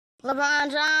LeBron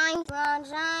James, LeBron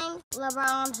James,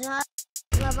 LeBron James,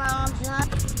 LeBron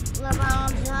James,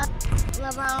 LeBron James,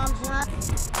 LeBron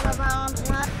James, LeBron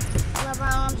James,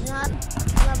 LeBron James,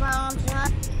 LeBron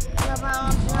James, LeBron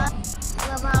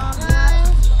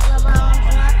James,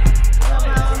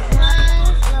 LeBron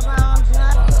James, LeBron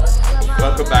James.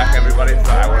 Welcome back, everybody, to the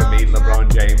I Want to Meet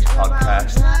LeBron James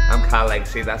podcast. I'm Carl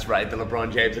Legacy, that's right, the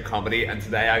LeBron James of comedy, and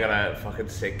today I got a fucking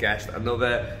sick guest,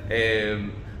 another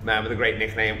man with a great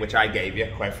nickname, which I gave you,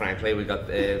 quite frankly. We got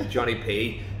Johnie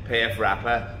Pee, Perth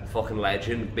rapper, fucking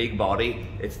legend, big body.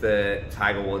 It's the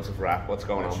Tiger Woods of rap. What's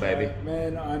going on, baby? Right.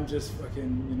 Man, I'm just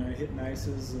fucking, you know, hitting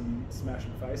aces and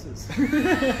smashing faces.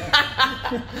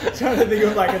 Trying to think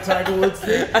of like a Tiger Woods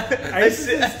thing. Aces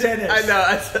is tennis. I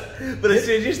know, but as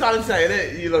soon as you started saying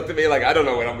it, you looked at me like, I don't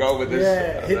know where I'm going with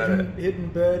this. Yeah, hitting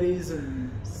birdies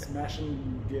and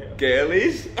smashing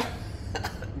girlies.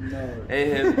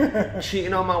 No.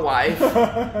 Cheating on my wife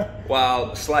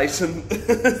while slicing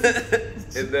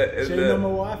cheating on my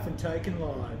wife and taking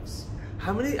lives.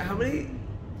 How many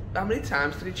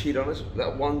times did he cheat on us?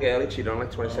 That one girl he cheated on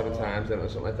like 27 times, or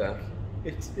something like that.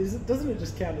 Doesn't it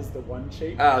just count as the one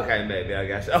cheat? Oh, okay, maybe, I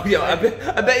guess. Oh yeah, I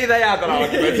bet you they have got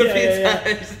arguments a few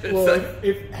times. Well,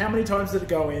 if how many times did it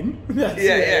go in?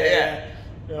 Yeah.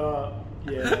 I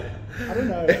don't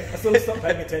know. I sort of stopped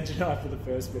paying attention after the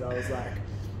first bit. I was like,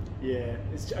 yeah,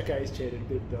 it's okay. He's cheated,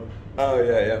 big dog. Oh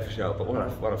yeah, for sure. But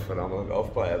what a phenomenal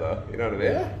golf player, though. You know what I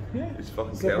mean? Yeah. He's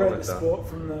fucking killing killing it. The sport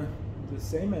from the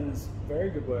seamen is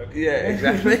very good work. Yeah,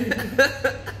 exactly.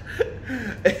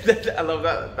 I love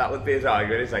that. That would be his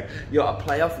argument. It's like, yo, a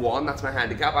playoff one. That's my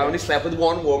handicap. I only slept with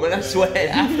one woman. I swear.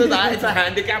 After that, it's a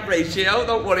handicap ratio.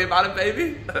 Don't worry about it,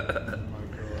 baby. Oh my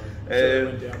god. It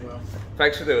went down well.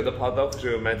 Thanks for doing the pod though, because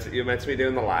you were meant to be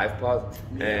doing the live pod,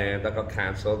 that got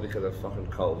cancelled because of fucking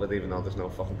COVID, even though there's no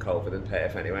fucking COVID in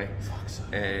Perth anyway. Fuck's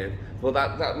sake. Well,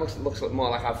 that looks more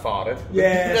like I farted.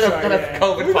 Yeah,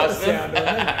 COVID positive.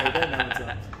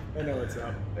 I know what's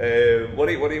up. What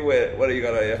do you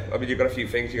got here? I mean, you got a few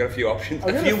things. You got a few options.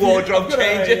 A few wardrobe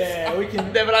changes. Yeah, we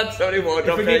can. Never had so many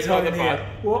wardrobe changes on the pod.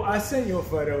 Well, I sent you a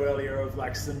photo earlier of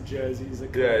like some jerseys, a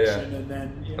collection, and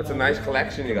then. That's a nice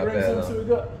collection you got there. So we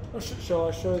got. Shall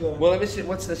I show them? Well, let me see.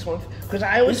 What's this one? Because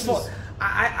I always thought.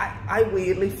 I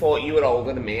weirdly thought you were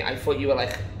older than me. I thought you were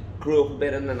like grew up a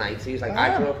bit in the 90s. Like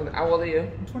I grew up in. How old are you?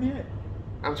 I'm 28.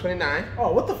 I'm 29.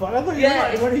 Oh, what the fuck? I thought you were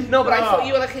like 20. No, but I thought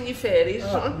you were like in your 30s or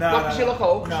something. No, because you look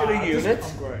old, because you're a unit.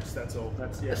 I'm gross, that's all.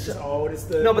 That's just old. It's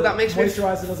the but that makes me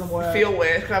moisturizer doesn't work. Feel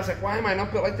weird, because I was like, why am I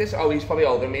not built like this? Oh, he's probably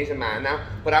older than me, he's a man now.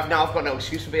 But I've got no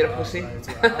excuse for being a pussy.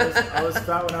 Right. I was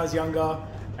fat when I was younger,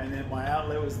 and then my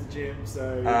outlet was the gym, so...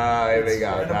 here we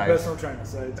go, and I'm a personal trainer,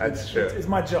 so that's true. It's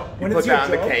my job. When you put down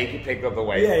the cake, you pick up the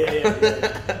weight.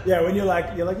 Yeah, when you're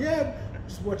like,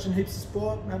 just watching heaps of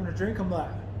sport and having a drink, I'm like,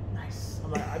 nice.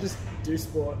 I'm like, I just do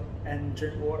sport and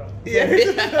drink water.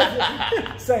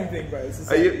 Yeah. Same thing, bro. It's the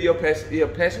same. You're a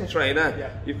personal trainer.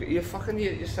 Yeah. You're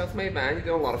self-made man. You're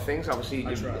doing a lot of things. Obviously,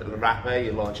 you're a rapper.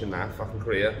 You're launching that fucking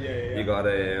career. Yeah. You got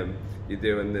you're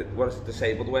doing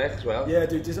disabled work as well. Yeah,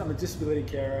 dude. I'm a disability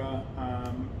carer,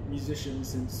 musician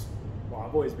since. Well,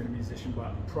 I've always been a musician,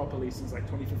 but properly since like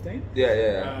 2015.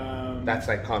 Yeah. That's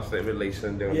like constantly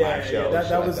releasing, doing live shows.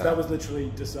 That was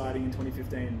literally deciding in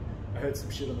 2015. I heard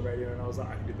some shit on the radio and I was like,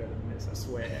 I can do better than this, I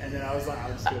swear. And then I was like,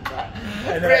 I'm just gonna try.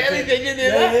 And really? Did you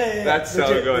do that? Yeah. That's legit,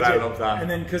 so good. Legit. I love that. And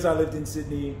then because I lived in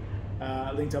Sydney,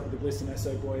 linked up with the Bliss and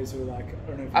SO boys who were like, I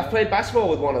don't know if I've played basketball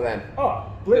with one of them. Oh,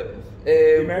 Bliss.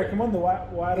 The American one, the white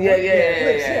one? Yeah.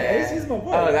 He's my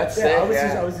boy. Oh, that's sick.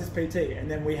 I was his PT. And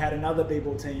then we had another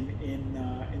b-ball team in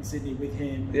Sydney with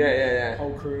him. Yeah.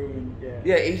 Whole crew and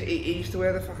he used to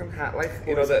wear the fucking hat, like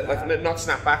you know, not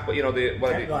snapback, but you know just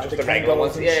the regular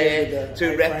ones.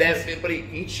 To rep them, but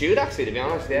he'd shoot actually. To be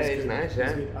honest, he's nice.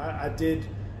 I did.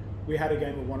 We had a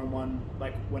game of one-on-one.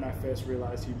 Like when I first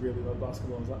realized he really loved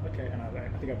basketball, I was like, okay, and I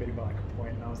think I beat him by like a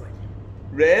point, and I was like.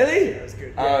 Really? Yeah, it was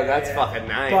good. That's fucking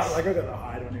nice. But like I got the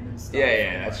hide on him and stuff.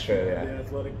 Yeah, that's true. Yeah. The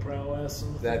athletic prowess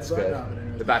and that's things good. like that.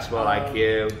 Anyway. The basketball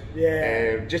IQ.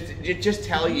 Yeah. Just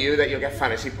tell you that you'll get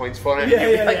fantasy points for it.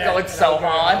 You'll be going so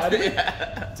hard.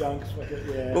 Dunk,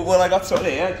 yeah. Well, I got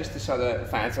something here just to show the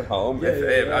fans at home.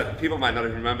 People might not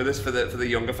even remember this for the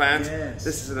younger fans. Yes.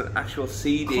 This is an actual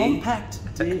CD. Compact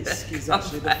disc is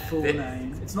actually the full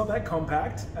name. It's not that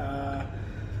compact.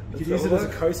 You could use it as a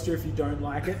coaster if you don't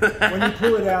like it. When you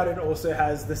pull it out, it also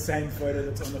has the same photo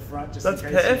that's on the front. Just that's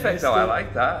in case perfect though, I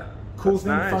like that. Cool That's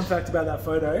thing, nice. fun fact about that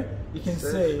photo, you can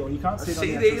see, or you can't see it on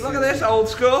the CD, actual look at CD. this, old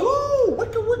school. Woo!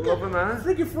 Wicka. Loving that.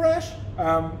 Freaking fresh.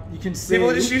 You can see.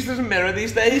 People just use it as a mirror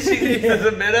these days. You can use it as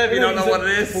a mirror if you don't know what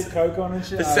it is. Put Coke on and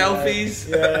shit. The selfies.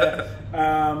 Yeah.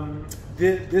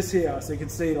 This here, so you can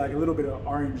see like a little bit of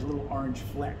orange, a little orange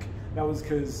fleck. That was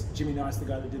because Jimmy Nice, the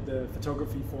guy that did the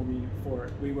photography for me for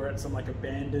it, we were at some like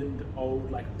abandoned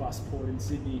old like bus port in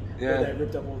Sydney where they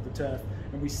ripped up all the turf,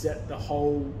 and we set the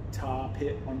whole tar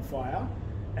pit on fire.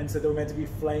 And so there were meant to be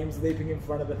flames leaping in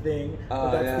front of the thing,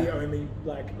 but that's the only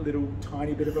like little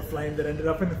tiny bit of a flame that ended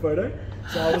up in the photo.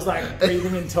 So I was like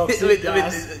breathing in toxic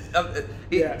gas.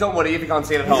 Don't worry if you can't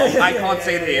see it at home. I can't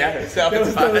see it here. So there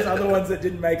was other ones that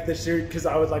didn't make the shoot because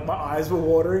I was like, my eyes were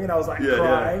watering and I was like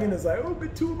crying and it's like, oh, a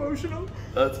bit too emotional.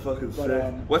 That's fucking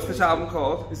sick. What's this album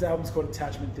called? This album's called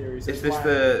Attachment Theory. So is this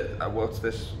the, what's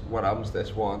this, what album's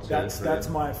this? One, two, that's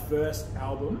my first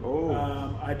album. Oh.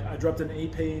 I dropped an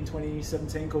EP in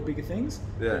 2017 called Bigger Things.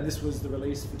 Yeah. And this was the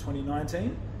release for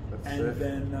 2019. That's and sick.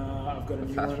 Then I've got a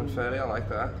new Attachment one. Theory, I like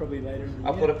that. Probably later in the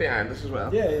I'll year. put it behind us as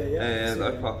well. Yeah. And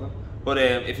I'll pop them. But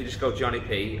if you just go Johnie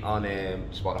Pee on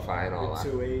Spotify and all With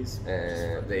that. 2 E's.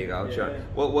 There you go. Yeah.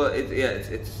 Well, it's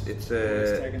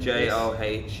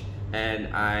JOHNIEPEE.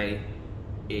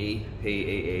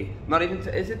 Not even.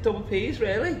 Is it double P's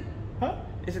really? Huh?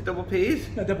 Is it double P's?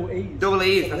 No, double E's. Double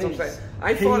E's. That's what I'm saying.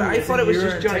 I thought it was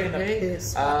just Johnie Pee.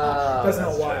 That's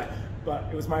not why. But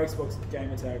it was my Xbox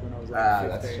gamer tag when I was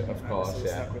like 15. Of course, and I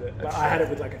yeah. stuck with it. That's But I had it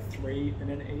with like a 3 and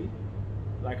an E,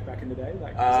 like back in the day.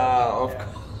 Like, of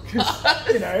course.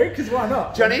 You know, because why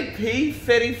not? Johnie Pee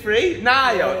 33?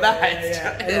 Nah, yo, nice.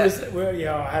 And it was,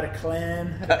 I had a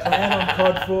clan on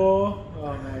COD 4.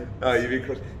 Oh, man. Oh, you'd be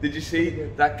crazy. Did you see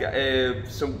that guy,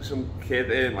 some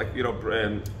kid, like, you know,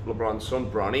 LeBron's son,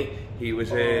 Bronny? He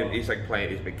was, he's like playing,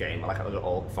 he's a big gamer, like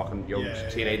all fucking young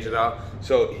teenagers are.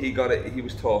 So he got it, he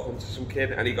was talking to some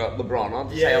kid and he got LeBron on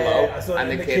to say hello. I saw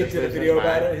and the kid did a video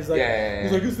about it. He's like,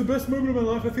 it's the best moment of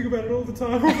my life. I think about it all the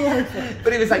time.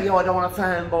 But he was like, yo, I don't want to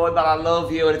fanboy, but I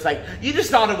love you. And it's like, you just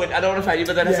started with, I don't want to fan you,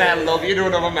 but then I say I love you to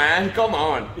another man. Come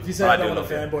on. If you say I don't want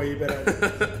to fanboy, you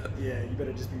better, you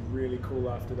better just be really cool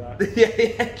after that.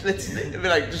 Let's be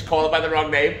like, just call it by the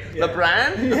wrong name.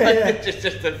 LeBron? Just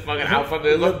a fucking alpha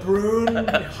mover. LeBron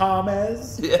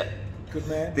James. Yeah. Good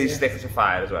man. These stickers are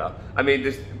fire as well. I mean,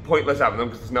 there's pointless having them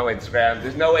because there's no Instagram.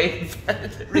 There's no way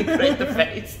to recreate the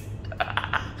face.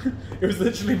 It was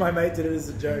literally my mate did it as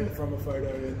a joke from a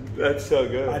photo, and that's so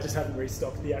good. I just haven't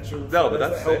restocked the actual. No, but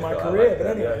that's that helped my career. Like but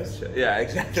anyways, yeah,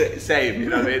 exactly. Same. You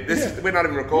know what I mean? This we're not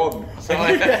even recording. So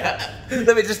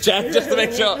let me just check just to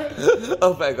make sure.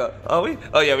 Oh thank God. Are we?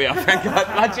 Oh yeah, we are. Thank God.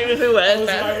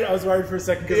 I was worried for a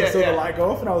second because I saw the light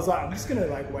go off, and I was like, I'm just gonna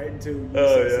like wait until.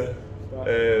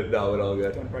 No, we're all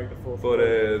good. Don't break the fourth. But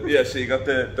so you got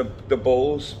the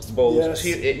Bulls. Yes. So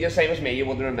you're same as me. You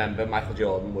wouldn't remember Michael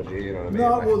Jordan, would you? You know what I mean?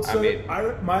 No, well, so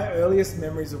my earliest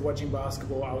memories of watching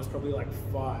basketball, I was probably like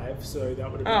 5, so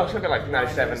that would have been. Oh, something like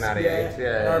 97, 98.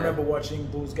 Yeah. I remember watching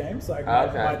Bulls games. Like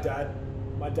my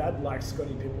dad liked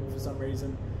Scottie Pippen for some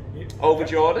reason. Over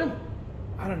Jordan?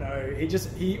 I don't know.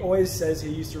 He always says he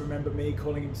used to remember me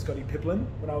calling him Scottie Pippen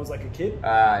when I was like a kid. And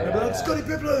I'd be like, Scottie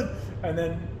Pippen! And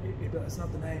then he'd be like, that's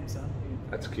not the name, son.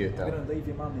 That's cute though. I'm going to leave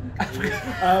your mum in a couple years.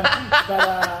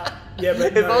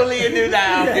 But if only you knew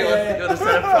now, you would have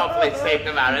sort of properly saved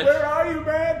the marriage. Where are you,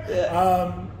 man?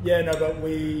 But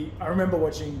I remember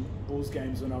watching Bulls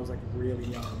games when I was like really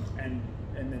young, and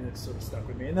then it sort of stuck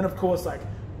with me. And then of course, like,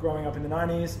 growing up in the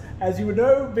 90s, as you would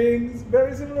know, being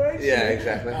very similar age. Yeah,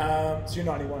 exactly. So you're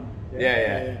 91.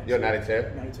 Yeah. You're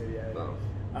 92? 92, yeah. Oh.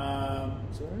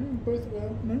 So both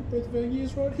of our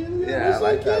years right here. Yeah, I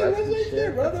like that.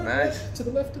 Right nice. To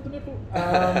the left of the nipple.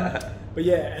 But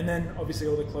yeah, and then obviously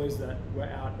all the clothes that were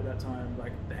out at that time,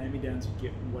 like the hand-me-downs you'd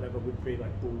get and whatever, would be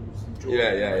like Bulls and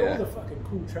Jordan. All the fucking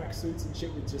cool tracksuits and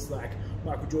shit with just like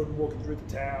Michael Jordan walking through the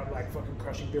town, like fucking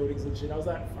crushing buildings and shit. I was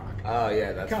like, fuck. Oh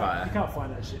yeah, that's fire. You can't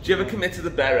find that shit. Do you ever commit to the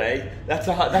beret? That's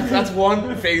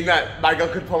one thing that Michael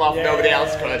could pull off. Nobody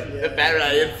else could. The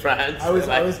beret in France.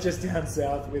 I was just down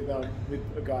south with a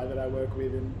guy that I work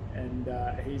with, and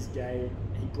he's gay.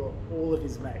 He brought all of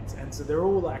his mates, and so they're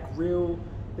all like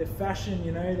they're fashion,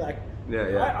 you know, like.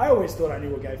 Yeah. I always thought I knew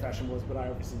what gay fashion was, but I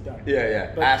obviously don't.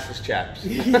 Yeah. But, assless chaps.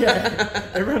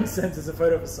 Everyone sends us a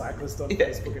photo of a cyclist on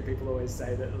Facebook, and people always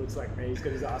say that it looks like me. He's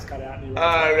got his ass cut out. And he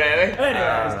really?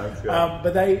 Anyways,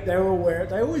 but they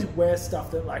always wear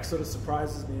stuff that like sort of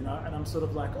surprises me, and I'm sort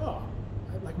of like, oh,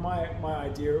 like my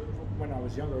idea when I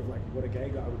was younger of like what a gay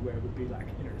guy would wear would be like,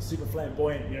 you know, super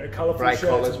flamboyant, you know, colourful bright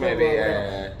shirts, colours maybe.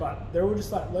 Yeah. But they're all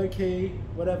just like low key,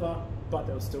 whatever. but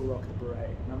they'll still rock the beret.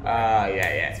 And I'm like,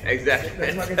 yeah, exactly.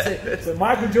 that's what I can say. So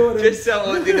Michael Jordan. Just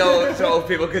so you know, so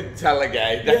people could tell a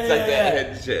guy. That's like the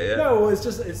head shit. Yeah. No, well,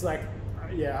 it's like,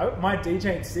 my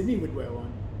DJ in Sydney would wear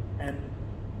one, and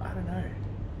I don't know.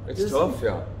 It's tough,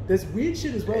 yeah. There's weird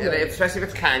shit as well. Especially if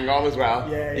it's Kangol as well.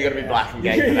 Yeah, you got to be black and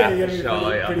gay for that. You got to be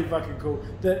sure, pretty fucking cool.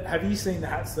 Have you seen the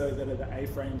hats though that are the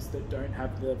A-frames that don't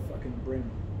have the fucking brim?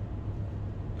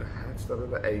 The hats that are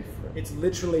the A-frame. It's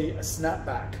literally a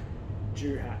snapback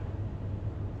Jew hat.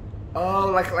 Oh,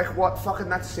 like what fucking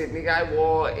that Sydney guy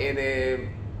wore in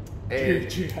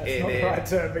Jew hat's not the right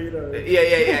term either.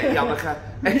 Yeah, yarmulke.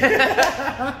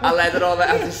 I let it all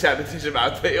that anti-Semitism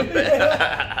out there.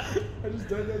 I just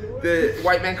don't know the word. The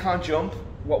white men can't jump.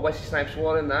 What Wesley Snipes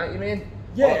wore in that? You mean?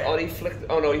 Yeah. Or he flicked.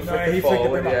 Oh no, he flicked he it flicked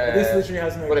forward. the brim up. This literally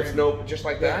has no. But it's no, just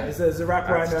like that. There's a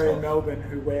rapper That's I know tough. in Melbourne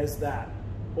who wears that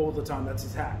all the time. That's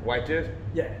his hat. White dude.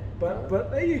 Yeah, but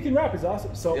hey, you can rap. It's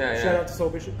awesome. So Yeah. shout out to Soul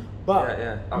Bishop. But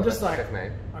Oh, I'm just that's a like, sick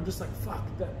name.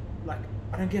 fuck that. Like,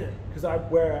 I don't get it because I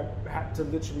wear a hat to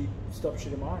literally stop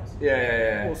shit in my eyes.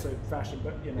 Yeah. Also fashion,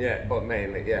 but you know. Yeah, but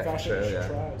mainly, yeah, Fashion for sure, should yeah.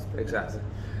 try, it's pretty Exactly.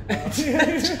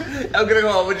 nice. I'm gonna go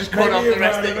on. We'll just cut Maybe off the you're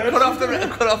rest. right, Of, man.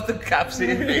 cut off the capsule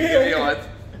thing if you want.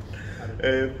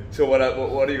 So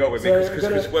what do you got with me?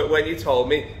 Because when you told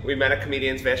me we met at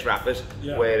Comedians vs Rappers,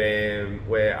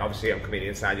 where obviously I'm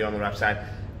comedian side, you're on the rap side.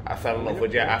 I fell in love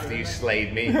with you after you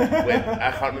slayed me.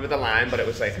 I can't remember the line, but it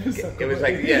was like suck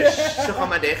on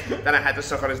my dick. Then I had to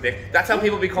suck on his dick. That's how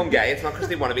people become gay. It's not because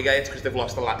they want to be gay. It's because they've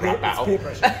lost the rap battle. Peer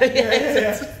pressure.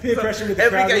 Peer pressure with the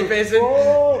every crowd. gay person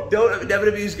never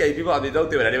abuse gay people. And they don't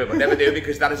do it anyway, but never do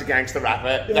because that is a gangster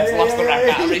rapper that's lost the rap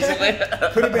battle recently.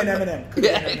 Could have been Eminem. Could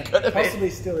have been. Possibly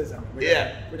still is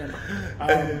Eminem. We don't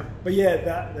know. But yeah,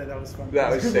 that was fun. That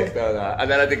was sick though. And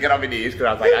then I did get on my knees because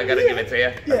I was like, I gotta give it to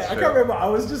you. Yeah, I can't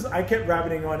remember. I kept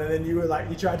rabbiting on, and then you were like,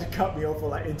 you tried to cut me off or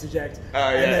like interject.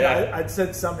 And then I'd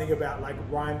said something about like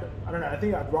rhymed. I don't know. I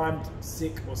think I'd rhymed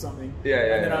sick or something.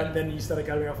 And then you started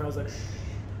cutting me off, and I was like,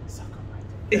 suck on my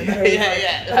dick.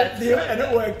 And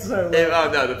it worked so well.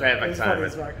 Oh no, the perfect time.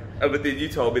 Funny. But then you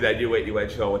told me that you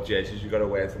weren't sure what jerseys you got to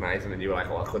wear tonight, and then you were like,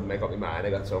 "Oh, I couldn't make up my mind. I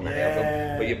got so many of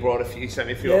them." But you sent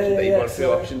me a few options. You brought a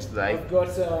few options today. I've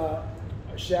got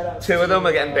shout out. Two of them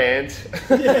are getting banned.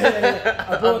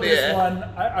 I bought this one.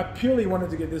 I purely wanted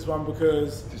to get this one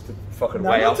because just to fucking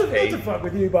way off not to fuck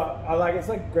with you, but I like it's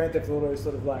like Grand Theft Auto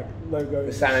sort of like logo.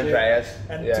 The San Andreas.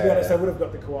 And to be honest, I would have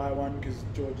got the Kawhi one because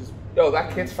George is. Yo,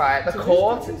 that kid's fire. The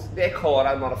court, their court,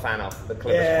 I'm not a fan of. The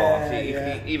Clippers court.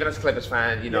 Even as a Clippers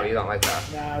fan, you know you don't like that.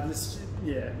 Nah, this.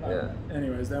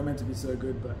 Anyways, they were meant to be so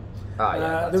good, but.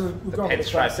 We've gone with the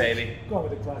classic. Baby. Gone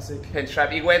with the classic.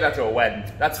 Pinstripe. You wear that to a wedding.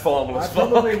 That's formal as fuck.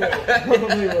 Probably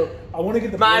will. I want to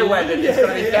get the my wedding. It's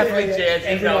gonna be definitely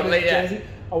jersey only.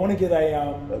 I want to get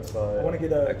a. That's fine. I want to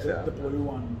get the blue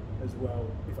one as well,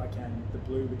 if I can. The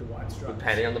blue with the white stripes. With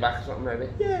penny on the back or something, maybe.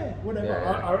 Yeah, whatever.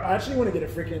 I actually want to get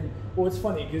a freaking. Well, it's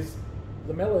funny because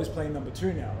LaMelo's playing number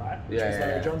 2 now, right? Which is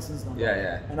Larry Johnson's number.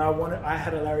 And I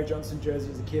had a Larry Johnson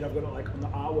jersey as a kid. I've got it like on the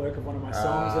artwork of one of my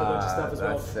songs and a bunch of stuff as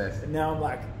well. Sick. And now I'm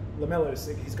like, LaMelo's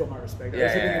sick. He's got my respect. I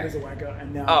was thinking he was a wanker,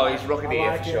 and now he's rocking the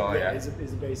ear for sure. He's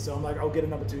a beast. So I'm like, I'll get a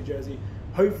number 2 jersey.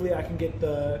 Hopefully, I can get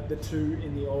the 2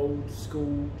 in the old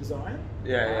school design.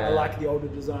 I like the older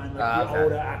design, like the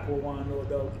older aqua one or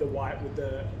the white with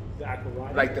the aqua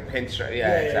writing. Like the pinstripe,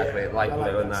 exactly. Light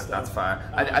blue and that's fire.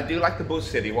 I do like the Buzz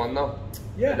City one though.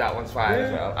 Yeah, that one's fire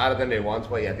as well. Out of the new ones,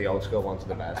 but the old school ones are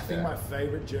the best. I think my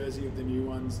favourite jersey of the new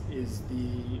ones is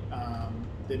the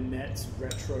Nets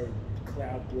retro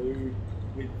cloud blue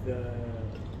with the,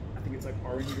 I think it's like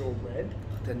orange or red.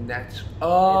 The Nets.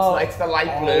 Oh, it's the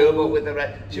light blue, but with the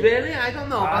red. Do you really? I don't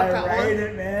know about that one. I rate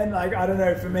it, man. Like, I don't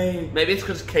know, for me. Maybe it's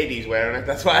because KD's wearing it.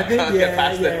 That's why I can't get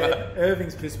past it.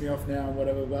 Irving's pissed me off now and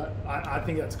whatever, but I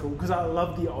think that's cool because I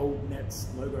love the old Nets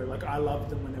logo. Like, I loved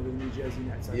them when they were the New Jersey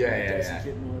Nets. Like, Jason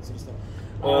Kidd and all that sort of stuff.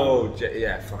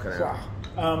 Fucking hell.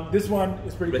 This one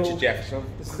is pretty cool. Richard Jefferson.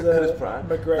 This is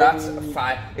McGrady. That's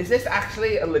fire. Is this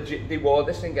actually a legit? They wore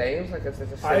this in games? Like, is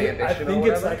this a silly edition? I think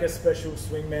it's like a special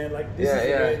swingman. Like, this is a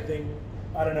weird thing.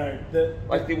 I don't know.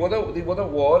 Like they would have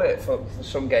wore it for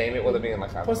some game. It would have been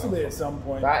like possibly at some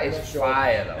point. That is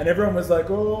fire though. And everyone was like,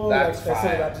 "Oh, that's like, they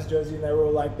said a Raptors jersey," and they were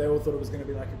all like, they all thought it was going to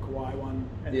be like a Kawhi one.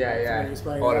 And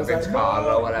or a Vince Carter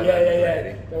or whatever.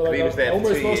 They were like, he was there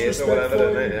for 2 years or whatever,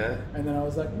 didn't it? And then I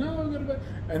was like, "No, I'm gonna."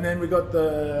 And then we got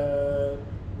the.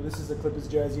 Well, this is a Clippers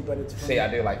jersey, but it's.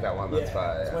 I do like that one. That's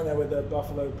fire. It's when they were the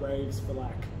Buffalo Braves for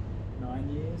like 9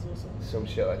 years or something. Some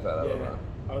shit like that. I don't know.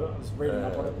 I was reading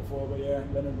up on it before, but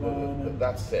Leonard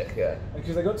that's sick, yeah.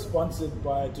 Because I got sponsored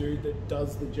by a dude that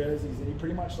does the jerseys, and he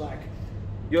pretty much like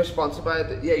You're sponsored by,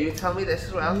 yeah, you tell me this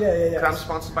as well. Yeah. Because I'm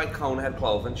sponsored by Conehead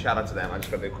Clothing. Shout out to them. I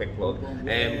just got to do a quick plug.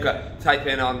 Yeah. Type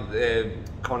in on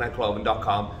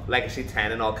coneheadclothing.com, Legacy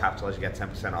 10 in all capitals, you get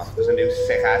 10% off. There's a new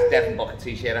sick ass Devon Bucket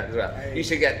t-shirt as well. Hey, you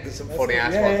should get some funny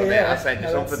ass ones on there. I'll send you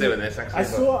some for doing this.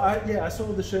 Actually, I saw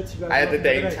the shirts you guys. I had the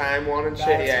daytime one and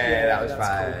shit. Yeah, that was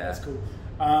fire. That's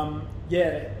cool.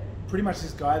 Yeah, pretty much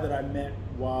this guy that I met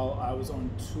while I was on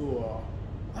tour.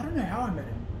 I don't know how I met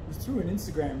him. It was through an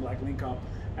Instagram like link up.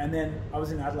 And then I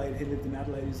was in Adelaide, he lived in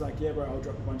Adelaide, he's like, yeah bro, I'll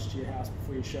drop a bunch to your house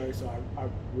before your show, so I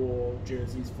wore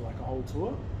jerseys for like a whole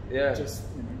tour. Yeah. Just,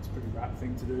 you know, it's a pretty rap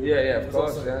thing to do. Yeah, of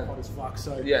course, also hot as fuck,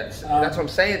 so... Yeah, that's what I'm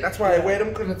saying, that's why I wear them,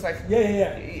 because it's like...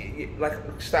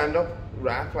 Like, stand-up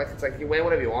rap, like, it's like, you wear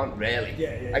whatever you want, really.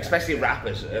 Especially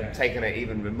rappers have taken it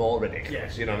even more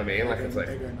ridiculous, you know what I mean? Like, it's like,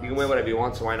 you can wear whatever you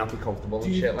want, so why not be comfortable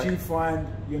and shit, like... Do you find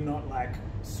you're not, like,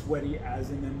 sweaty as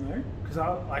in them though? Because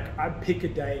I pick a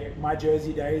day. My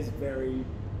jersey day is very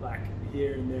like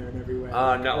here and there and everywhere.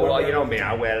 No, well you know me,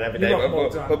 I wear it every day.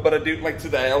 But I do, like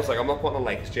today I was like, I'm not putting a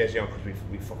Lakers jersey on because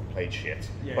we fucking played shit.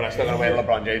 But I still gotta wear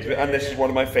LeBron James. And this is one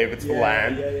of my favourites to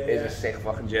land. Is a sick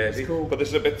fucking jersey. Cool. But this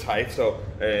is a bit tight, so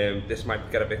this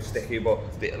might get a bit sticky. But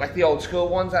like the old school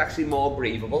ones are actually more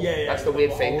breathable. That's the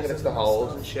weird thing, because it's the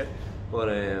holes and shit.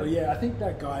 But yeah, I think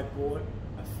that guy bought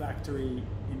a factory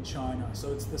in China,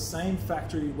 so it's the same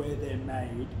factory where they're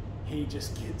made. He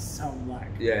just gets some like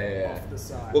off the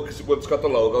side. Well, because it's got the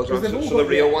logos on, so the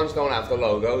real ones don't have the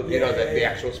logo. You know, the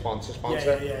actual sponsor.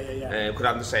 Could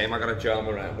have the same. I got a John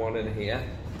Morant one in here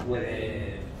with I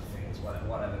think it's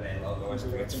whatever their logo is. I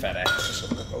think it's FedEx or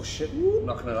something. Oh shit!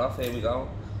 Knocking it off. Here we go.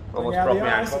 Almost broke my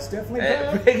ankle. It's definitely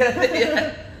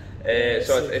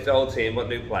so it's the whole team, but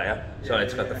new player. So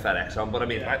it's got the FedEx on. But I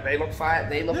mean, like, they look fire.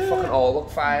 They look fucking all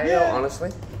look fire. Honestly.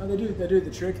 Oh, they do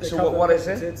the trick. They so what is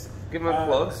it? Give them a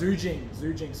plug. Zujing.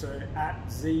 So at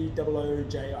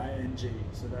ZOOJING.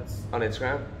 So that's on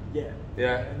Instagram. Yeah.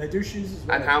 And they do shoes as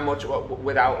well. And how much?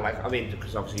 Without like, I mean,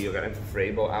 because obviously you're getting them for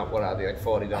free. But what are they, like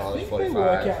 $40, I think 45? They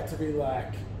work out to be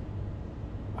like.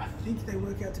 I think they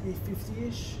work out to be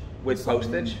 50-ish. With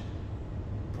postage.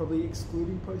 Probably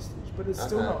excluding postage, but it's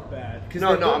still not bad.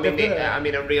 No, I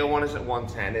mean a real one is at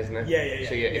 110, isn't it? Yeah.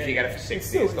 So if you get it for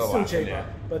 60, it's still cheaper. Yeah.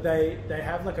 But they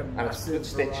have like a massive and it's good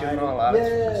stitching and all that.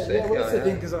 Yeah. Well, that's the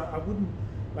thing, because I wouldn't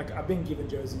like. I've been given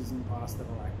jerseys in the past that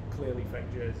are like clearly fake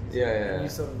jerseys. And you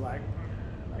sort of like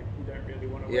you don't really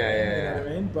want to wear them. You know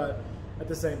what I mean? But at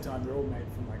the same time, they're all made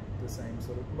from like the same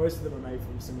sort of. Most of them are made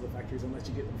from similar factories, unless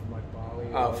you get them from like Bali.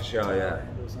 Oh, for sure, or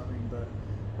something, but.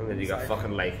 And then you got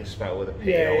fucking Lakers spelled with a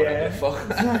P or whatever the fuck.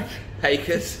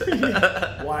 Lakers.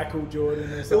 Michael Jordan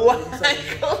or something.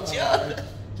 Michael Jordan.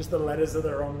 Just the letters are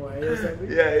the wrong way or something.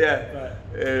 But, I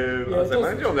was like,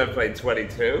 imagine you'll never played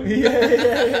 22.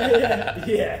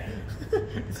 Yeah.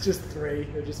 It's just 3.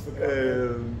 I just forgot.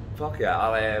 Fuck yeah,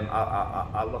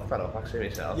 I'll look that up actually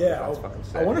myself. Yeah,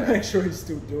 I want to make sure he's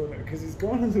still doing it because he's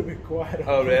gone a little bit quiet.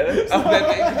 Oh really? Did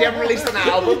you haven't released an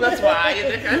album? That's why you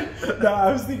think. No,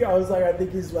 I think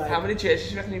he's like. How many jerseys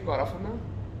do you reckon you've got off him now?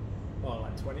 Oh,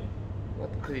 like 20.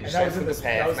 Because you that was in the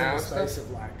space of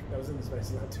like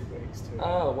 2 weeks too.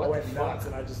 Oh, what I went the fuck? nuts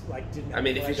and I just like didn't. I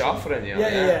mean, if he's offering you.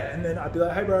 Yeah. And then I'd be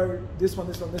like, hey bro, this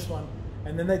one.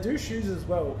 And then they do shoes as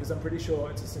well, because I'm pretty sure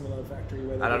it's a similar factory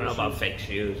where they I don't know about fake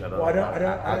shoes. I don't know.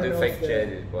 I do fake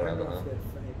jerseys, but I don't know.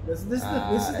 This is the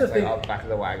thing. Like back of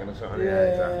the wagon or something. Yeah,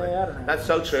 exactly. I don't know. That's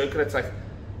so true, because it's like.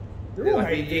 They're all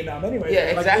made in Vietnam anyway.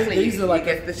 Yeah, exactly. These are like, you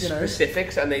get the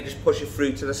specifics, and they just push it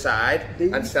through to the side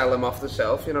and sell them off the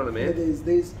shelf. You know what I mean?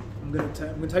 These. I'm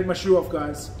gonna take my shoe off,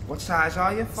 guys. What size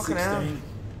are you? Fucking 16. hell.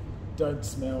 Don't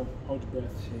smell. Hold your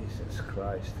breath. Jesus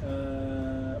Christ.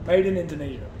 Made in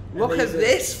Indonesia. Look at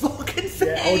this fucking thing.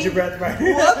 Yeah, hold your breath, bro.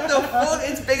 What the fuck?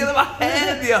 It's bigger than my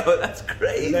head, yo. That's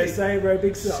crazy. They say, bro,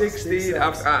 big socks. 16. Big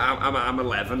socks. I'm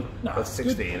 11. No, but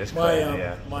 16 is crazy.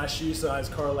 My shoe size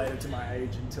correlated to my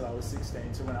age until I was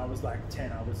 16. So when I was like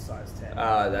 10, I was size 10.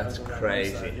 Oh, that's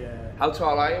crazy. So, yeah. How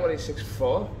tall are you? What are you,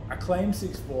 6'4"? I claim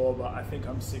 6'4", but I think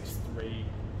I'm 6'3",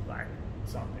 like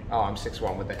something. Oh, I'm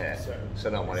 6'1" with the hair. So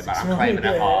don't worry about it. I'm 6'1" claiming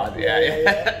it hard. Yeah.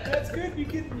 That's good. You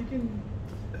can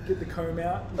get the comb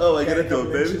out. Oh, I get it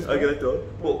done, baby. I get it done.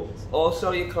 Well,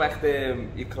 also you collected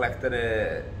we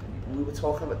were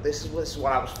talking about this is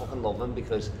what I was fucking loving,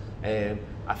 because I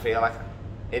feel like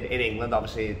in England,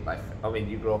 obviously, like, I mean,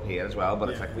 you grew up here as well, but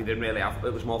it's like we didn't really have,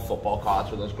 it was more football cards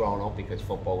with us growing up, because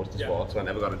football was the sport, so I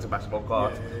never got into basketball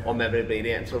cards, or never been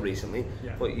it until recently.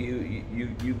 But you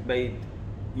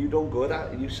done good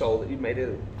at it, you sold it, you made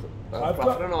it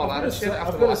profit and all that shit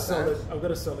after the last dance. I've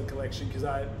got a solid collection, because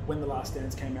when The Last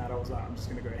Dance came out, I was like, I'm just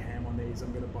going to go ham on these.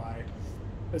 I'm going to buy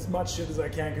as much shit as I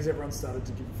can because everyone started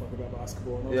to give a fuck about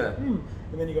basketball. And I was Yeah. like,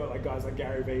 And then you got like guys like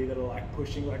Gary Vee that are like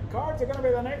pushing like cards are gonna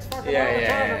be the next fucking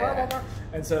Yeah.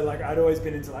 And so like I'd always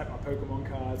been into like my Pokemon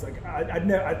cards. Like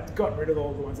I'd gotten rid of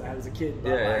all the ones I had as a kid.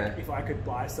 But like if I could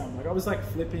buy some, like I was like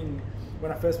flipping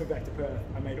when I first moved back to Perth.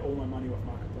 I made all my money off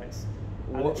Marketplace.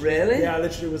 What, really? Yeah, I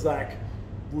literally was like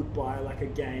would buy like a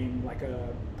game like a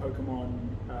Pokemon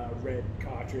red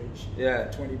cartridge for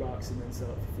 $20 and then sell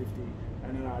it for 50.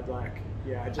 And then I'd like,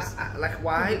 I just... like,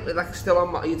 why? Like, still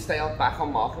on... You'd stay back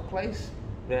on Marketplace?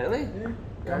 Really?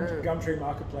 Yeah. Gumtree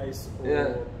Marketplace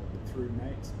or through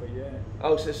mates, but yeah.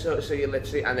 Oh, so you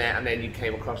literally... And then you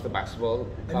came across the basketball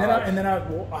cards. And then I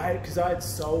because I had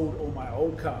sold all my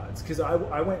old cards. Because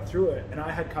I went through it, and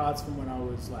I had cards from when I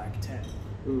was like 10.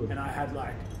 Ooh. And I had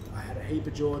a heap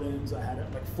of Jordans. I had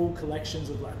like full collections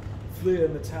of like Fleer,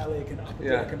 Metallic, and Upper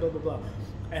Deck, and blah, blah, blah.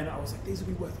 And I was like, these will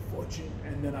be worth a fortune.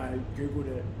 And then I Googled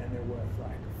it, and they're worth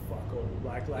like fuck all.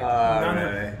 Like none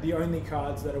of the only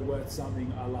cards that are worth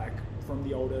something are like from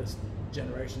the oldest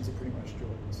generations are pretty much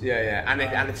Jordans.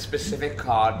 And it's specific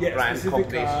card brand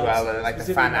companies as well, and like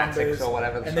the Fanatics or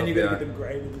whatever. And then you got to get them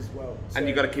graded as well. So and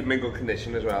you got to keep them in good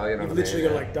condition as well. You know, you've literally got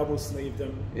to like double sleeve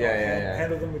them.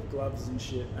 Handle them with gloves and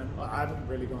shit. And I haven't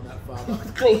really gone that far.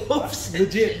 Gloves.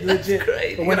 Legit. That's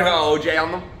great. But when I got OJ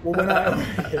on them.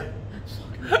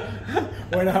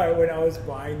 Well, when I was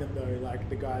buying them though, like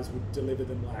the guys would deliver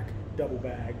them like double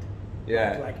bagged,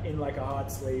 like in like a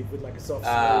hard sleeve with like a soft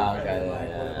sleeve, and then like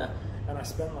whatever. And I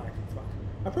spent like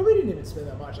I probably didn't even spend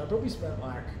that much. I probably spent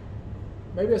like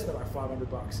maybe I spent like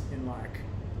 $500 in like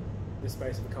the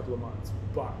space of a couple of months.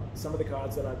 But some of the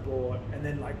cards that I bought, and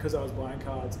then like because I was buying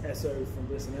cards, Esso from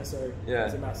Bliss and Esso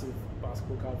is a massive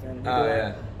basketball card fan.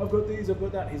 And I've got these, I've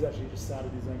got that. He's actually just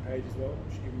started his own page as well. I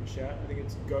should give him a shout. I think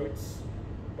it's Goats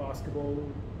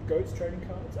trading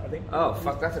cards, I think. Oh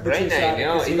fuck, that's a great name. You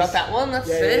know, you got that one? That's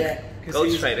sick.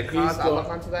 Goats trading cards. I'll look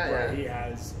onto that. Right, he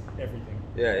has everything.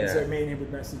 And so me and him would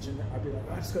message, and I'd be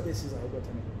like, I just got this. He's like, I've got 10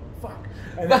 of them. Fuck.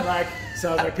 And then like, so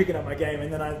I was like picking up my game,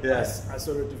 and then I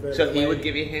sort of diverted. So he would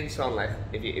give you hints on like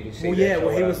if you see.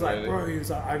 Well, he was like, bro, he was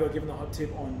like, I got given the hot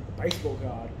tip on a baseball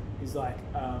card. He's like,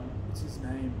 what's his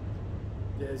name?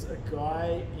 There's a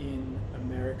guy in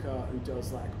America who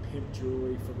does like pimp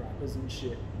jewelry for rappers and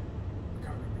shit. I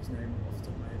can't remember his name off the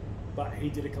top of my head, but he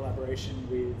did a collaboration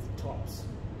with Topps.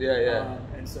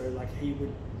 And so like he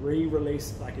would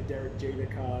re-release like a Derek Jeter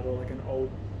card or like an old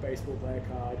baseball player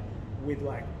card with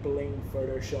like bling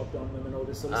photoshopped on them and all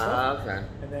this sort of stuff.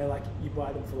 And they're like, you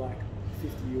buy them for like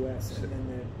 50 US and then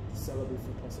they're sellable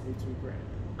for possibly $2,000.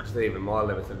 Because they're even more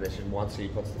limited edition once he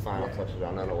puts the final touches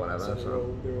on it or whatever.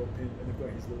 So they're all pinned and they've got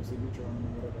his little signature on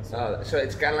them or whatever. So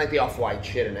it's kind of like the off-white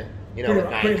shit, isn't it? You know,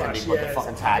 pretty much, you put the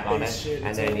fucking tag on it,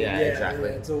 and then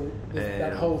exactly. It's all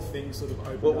that whole thing sort of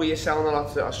opened Well, were you selling a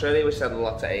lot to Australia? Were you selling a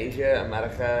lot to Asia,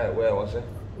 America? Where was it?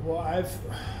 Well, I've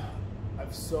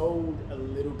sold a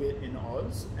little bit in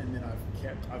Oz, and then I'm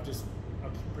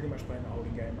pretty much playing the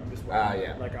holding game. I'm just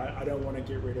waiting. Like I don't want to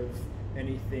get rid of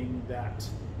anything that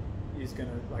is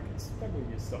gonna like it's like with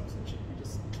your stocks and shit. You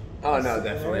just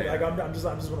definitely. Like I just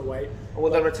want to wait.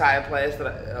 Well, the retired players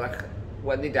that like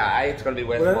when they die, it's gonna be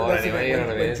worth more anyway. You know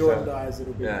what I mean? When Jordan dies,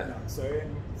 it'll be nuts. So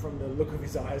from the look of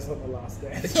his eyes on the last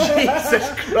dance,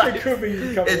 Jesus Christ, it could be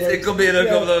a couple it could be in a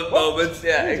couple of moments.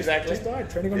 Yeah, exactly. Just died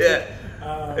training on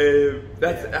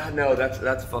that's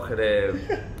fucking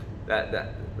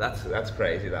that's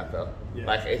crazy. That though,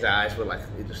 like his eyes were like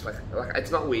he just like it's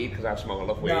not weed because I've smoked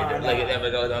enough weed. Like it never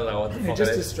goes. I don't know what the fuck it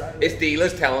is. It's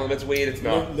dealers telling them it's weed. It's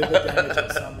not. Liver damage or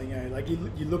something. Like you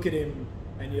look at him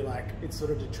and you're like, it sort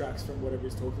of detracts from whatever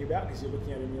he's talking about because you're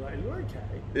looking at him and you're like, are you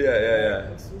okay? Yeah.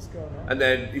 What's going on? And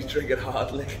then he's drinking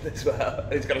hard liquor as well.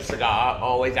 He's got a cigar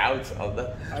always out on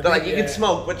the. They're like, you can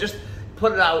smoke, but just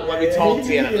put it out when we talk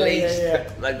to you at least.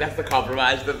 Like that's the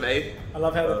compromise they've made. I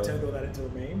love how they've turned all that into a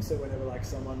meme. So whenever like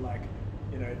someone like,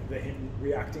 you know, him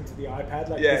reacting to the iPad,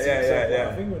 like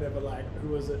laughing. Whenever like, who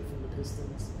was it from the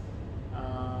Pistons?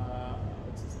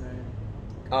 What's his name?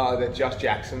 Oh, the Josh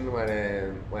Jackson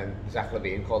when Zach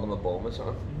LaVine called him a bum or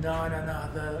something. No.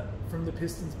 From the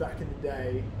Pistons back in the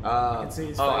day. You can see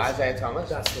his face. Isaiah Thomas.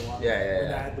 That's the one. When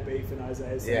they had the beef and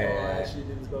Isaiah said, I actually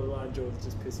didn't blah blah blah. And Jordan's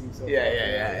just pissing himself.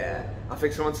 Yeah. I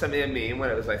think someone sent me a meme when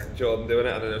it was like Jordan doing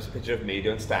it, and then there was a picture of me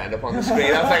doing stand up on the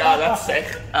screen. I was like, oh, that's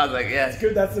sick. I was like, yeah, it's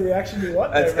good. That's the reaction you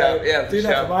want. That's that. Yeah, do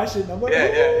that for my shit. And I'm like,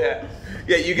 yeah.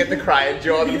 You get the crying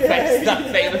Jordan face. That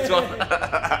famous one.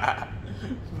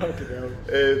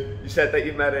 You said that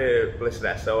you met Bliss and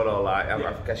Esso and all that.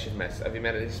 I guess you've met. Have you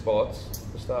met any sports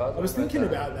stars? I was thinking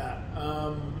about that.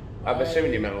 I'm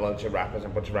assuming you met a bunch of rappers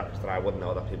and a bunch of rappers that I wouldn't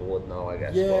know that people would know, I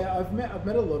guess. Yeah, I've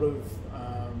met a lot of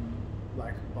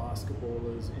like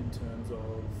basketballers in terms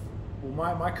of.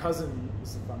 Well, my cousin.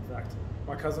 This is a fun fact.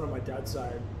 My cousin on my dad's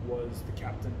side was the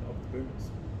captain of the Boomers.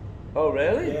 Oh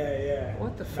really? Yeah.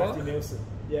 What the fuck? Matthew Nielsen.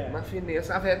 Yeah. Matthew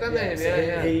Nielsen. I've heard that name. So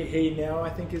Yeah. He now I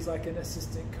think is like an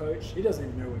assistant coach. He doesn't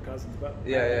even know we're cousins, but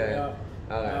Yeah.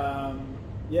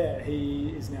 yeah,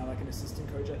 he is now like an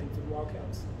assistant coach, I think, for the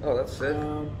Wildcats. Oh, that's sick.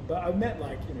 But I've met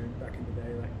back in the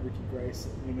day, like Ricky Grace.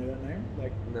 You know that name?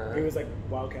 Like No. he was like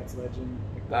Wildcats legend,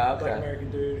 like Black American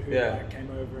dude who like came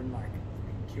over and like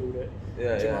killed it.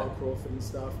 Jamal Crawford and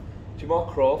stuff. Jamal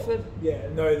Crawford? Yeah,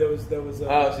 no, there was.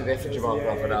 Oh, it's a different Jamal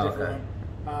Crawford.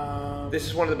 Okay. This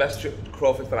is one of the best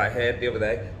Crawfords that I heard the other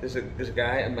day. There's a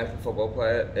guy, an American football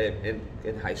player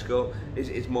in high school.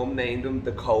 His mum named him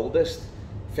the coldest.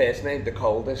 First name the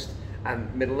coldest,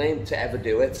 and middle name to ever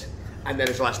do it, and then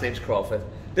his last name's Crawford.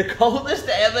 The coldest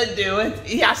to ever do it.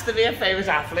 He has to be a famous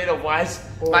athlete, otherwise.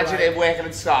 Imagine him working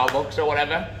at Starbucks or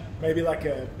whatever. Maybe like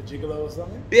a gigolo or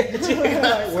something. Yeah, gigolo.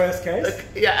 Like worst case.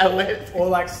 Yeah, or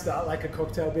like start like a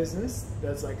cocktail business.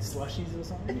 There's like slushies or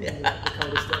something. Yeah. Like the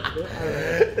coldest to ever do it. I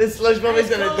don't know. The slush mum is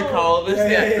the coldest.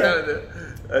 Yeah.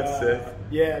 That's it.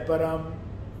 Yeah, but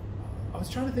I was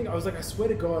trying to think. I was like, I swear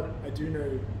to God, I do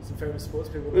know some famous sports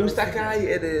people. Who's that guy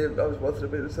in? I was watching a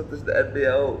bit of something. The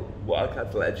NBL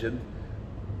Wildcats legend,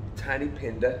 Tiny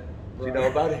Pinder. Do you know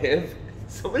about him?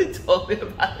 Somebody told me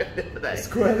about it the other day.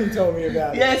 Squirrely told me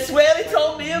about it. Yeah, Swirly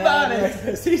told me about it.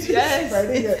 Yes,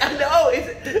 I know.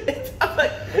 I'm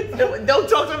like, don't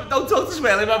talk to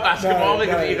Swirly about basketball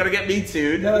because you're gonna get me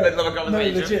too in the middle of a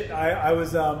conversation. No, legit. I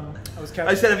was catching.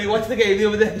 I said, have you watched the game the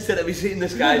other day? He said, have you seen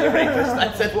this guy? You're rapist.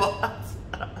 I said, what?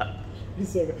 I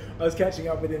was catching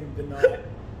up with him the night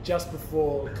just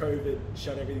before COVID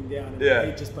shut everything down, and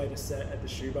he just played a set at the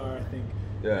Shoe Bar, I think.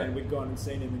 Yeah. And we'd gone and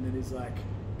seen him, and then he's like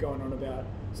going on about.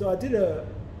 So I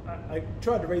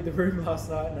tried to read the room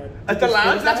last night. And at the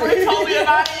lounge, that's what he told me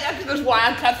about it. Yeah, because there's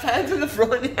Wildcat fans in the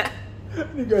front. Yeah.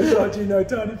 And he goes, "Oh, do you know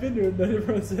Tiny Pinder?" And then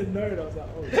everyone said no, and I was like,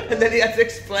 "Oh." God. And then he had to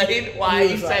explain why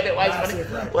he said it. Why it's funny.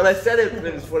 Right. Well, I said it, and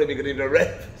it was funny because he was a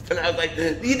rapist, and I was like,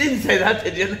 "You didn't say that,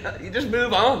 did you? You just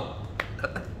move on."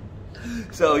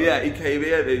 So yeah, he came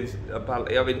here. And he was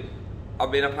apparently,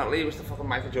 apparently he was the fucking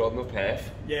Michael Jordan of Perth.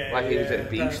 Yeah, like he was a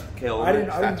beast, killed I didn't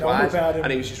know about him.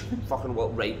 And he was just fucking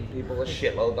raping people a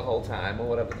shitload the whole time or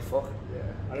whatever the fuck. Yeah,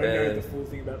 I don't know the full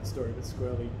thing about the story, but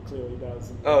Squirrely clearly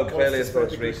does. Oh, clearly it's for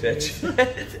research.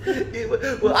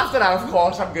 Well, after that, of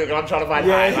course, I'm Googling. I'm trying to find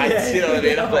highlights. You know what I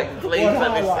mean? I'm like, please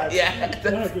let me see. Yeah.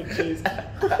 Fucking jeez.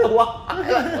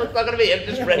 It's not gonna be him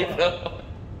just raping them.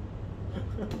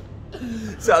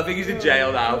 So I think he's in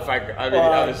jail now.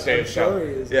 I'm sure he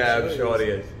is. Yeah, I'm sure he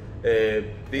is.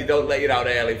 They don't let you out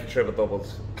early for triple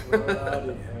doubles. Bloody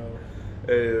hell.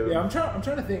 Yeah, I'm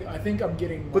trying to think. I think I'm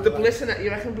getting. But the Bliss and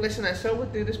you reckon Bliss and Esso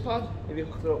would do this pod if you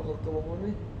hooked them up with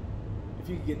me? If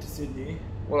you could get to Sydney.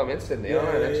 Well, I'm in Sydney.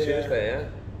 Next Tuesday. Yeah.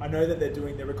 I know that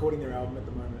they're recording their album at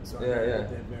the moment. So I know that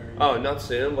they're very. Oh, not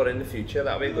soon, but in the future.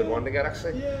 That'll be a good one to get,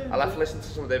 actually. Yeah. I'll have to listen to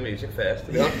some of their music first,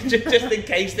 to be honest, just in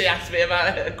case they ask me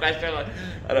about a question. Like,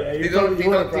 they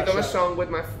done a song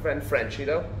with my friend Frenchie,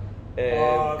 though.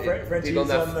 Frenchie's done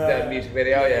on the music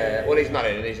video, yeah. Well, he's not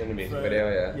in it, he's in the music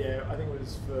video, yeah. Yeah, I think it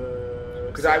was for...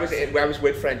 Because I was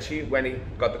with Frenchie when he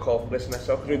got the call from Bliss and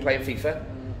Esso, because we were playing FIFA.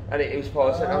 And he was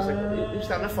pausing, and I was like, he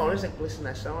was on the phone, he was like, Bliss and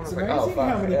Esso, and I was like, oh, fuck. It's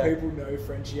amazing how many people know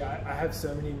Frenchie. I have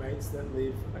so many mates that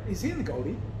live... Is he in the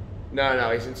Goldie?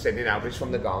 No, he's in Sydney now, but he's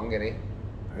from the Gong, isn't he?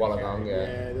 Wollongong, yeah. Yeah,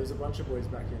 there was a bunch of boys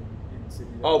back in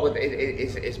Sydney. Oh, but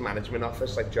his management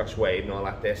office, like Josh Wade and all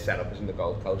that, their setup is in the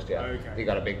Gold Coast, yeah. Okay. He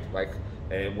got a big,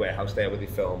 warehouse there with the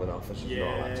film and offices and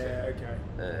all that stuff.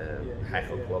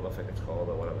 Heckle Club, I think it's called,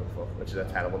 or whatever the fuck, which is a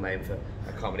terrible name for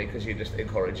a comedy because you're just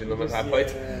encouraging them at that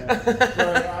point.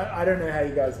 Bro, I don't know how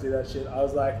you guys do that shit. I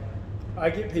was like, I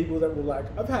get people that will like,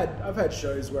 I've had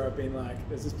shows where I've been like,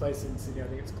 there's this place in Sydney, I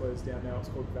think it's closed down now, it's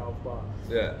called Valve Bar.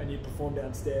 Yeah. And you perform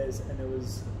downstairs, and there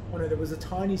was a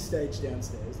tiny stage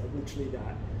downstairs, like literally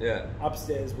that. Yeah.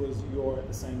 Upstairs was you're at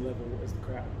the same level as the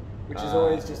crowd, which is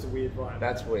always just a weird vibe.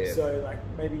 That's weird. So like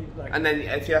maybe like. And then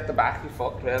if you're at the back, you're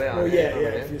fucked, really. Well,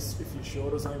 if you're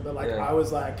short or something, but like I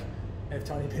was like, if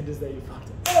Tiny Pinder's there, you fucked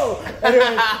it. Oh.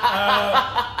 Anyway,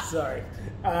 sorry.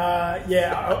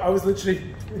 I was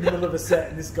literally in the middle of a set,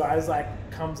 and this guy's like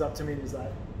comes up to me and he's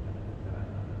like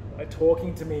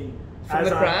talking to me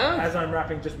as I'm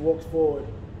rapping, just walked forward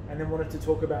and then wanted to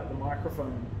talk about the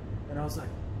microphone, and I was like,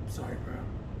 sorry bro,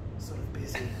 I'm sort of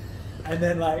busy, and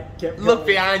then like kept look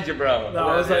behind you, bro. No,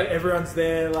 I was like, everyone's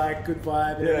there, like good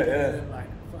vibe and everything, and then like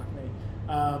fuck me.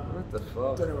 What the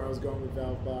fuck? Don't know where I was going with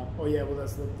Valve Bar. Oh yeah, well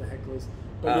that's the hecklers.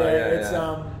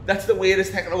 But that's the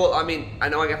weirdest heckle. Well, I mean, I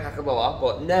know I get heckled a lot,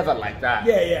 but never like that.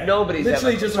 Yeah. Nobody's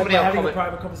literally ever, just like having a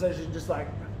private conversation, just like.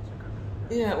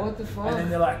 Yeah, what the fuck? And then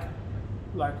they're like,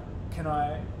 can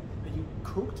I? Are you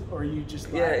cooked or are you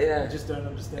just like? I just don't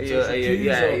understand.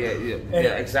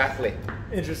 Yeah, exactly.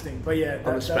 Interesting, but yeah,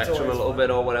 on the spectrum a little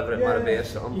bit or whatever it might be or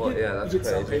something. But yeah, that's you get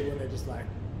crazy. some people and they're just like,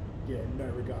 no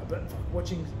regard. But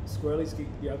watching Squirrely's gig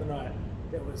the other night,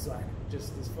 there was like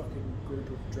just this fucking group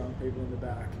of drunk people in the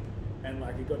back, and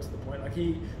like it got to the point like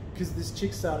because this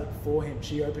chick started for him,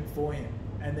 she opened for him,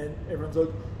 and then everyone's like,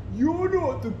 "You're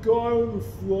not the guy on the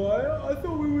flyer. I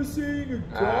thought we were seeing a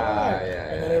guy."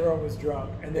 And then everyone was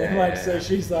drunk, and then so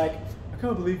she's like, "I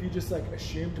can't believe you just like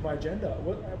assumed my gender.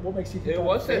 What makes you think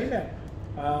I'm female?"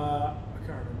 I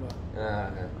can't remember.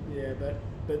 Yeah, but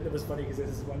it was funny because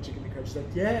there's this one chick in the crowd. She's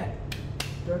like, "Yeah,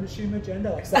 don't assume a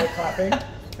gender." Like started clapping,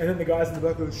 and then the guys in the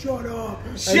back go, "Shut up!"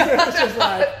 Before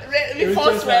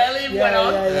Swirly went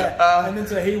on. And then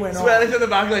so he went on. Swirly's in the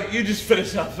back like, "You just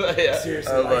finish up."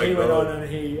 Seriously, he went on and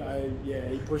he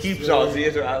pushed. Keeps Aussie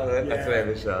as well. That's the name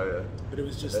of the show. Yeah. But it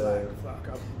was just like, fuck.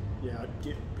 I'd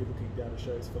get people kicked out of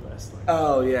shows for less. Like,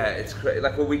 oh yeah, it's crazy.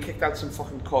 Like, well, we kicked out some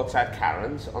fucking courtside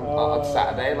Karens on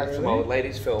Saturday, like some old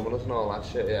ladies filming us and all that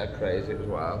shit. Yeah, crazy. It was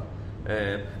wild.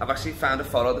 I've actually found a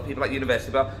photo of the people at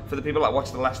university. But for the people that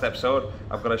watched the last episode,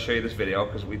 I've got to show you this video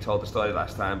because we told the story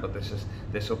last time. But this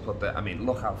will put the. I mean,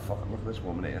 look at this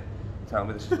woman here. Tell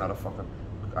me this is not a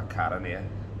Karen here.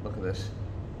 Look at this.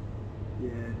 Yeah,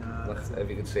 nah. Look, if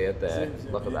you can see it there.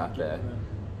 Look at that there.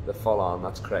 The full on.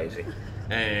 That's crazy.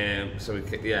 But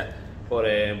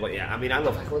yeah, I mean, I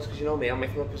love heckles because you know me, I'm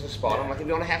making up as a sport. I'm like, if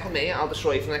you want to heckle me, I'll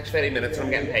destroy you for the next 30 minutes and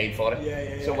I'm getting paid for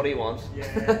it. So what do you want?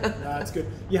 No, it's good.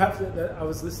 You have to. I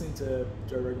was listening to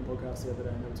Joe Rogan podcast the other day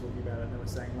and they were talking about it and they were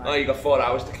saying like, oh, you got 4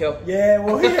 hours to kill. Yeah,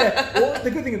 well, yeah. Well,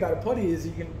 the good thing about a potty is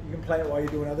you can play it while you're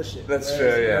doing other shit. That's true.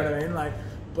 Yeah. You know what I mean? Like,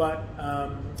 but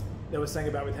they were saying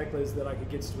about with hecklers that like it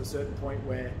gets to a certain point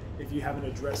where if you haven't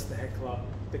addressed the heckler,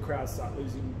 the crowd start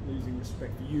losing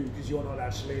respect for you because you're not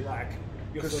actually like.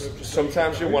 Sort of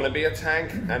sometimes you want to be a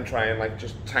tank and try and like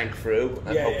just tank through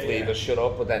and hopefully just shut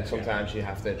up, but then sometimes you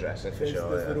have to address it for sure.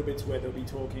 There's little bits where they'll be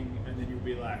talking and then you'll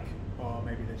be like, oh,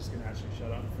 maybe they're just going to actually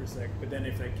shut up for a sec. But then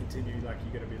if they continue, like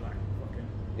you got to be like, fucking.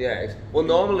 Yeah. Well,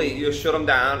 normally you shut them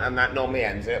down and that normally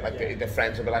ends it. Like the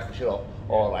friends will be like, shut up,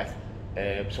 or like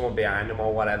someone behind them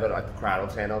or whatever. Like the crowd will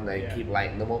turn on, they keep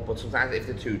lighting them up. But sometimes if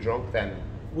they're too drunk, then.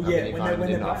 Well, when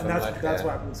they're and that's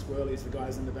what happened with Squirrely's, the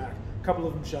guys in the back. A couple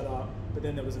of them shut up, but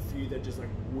then there was a few that just like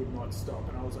would not stop,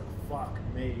 and I was like, "Fuck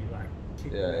me!" Like,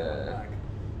 kick me out back.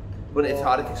 But it's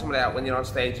hard to kick somebody out when you're on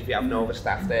stage if you have no other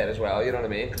staff there as well. You know what I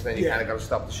mean? Because then you kind of got to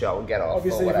stop the show and get off.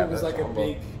 Obviously, or whatever, if it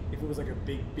was like a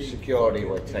big security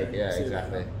would take. Yeah,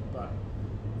 exactly.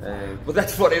 But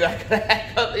that's funny.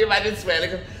 That you imagine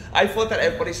swearing. I thought that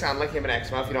everybody sounded like him in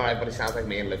Exmouth. You know, everybody sounds like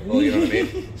me in Liverpool. You know what I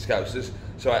mean? Scousers.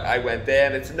 So I went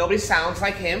there, and nobody sounds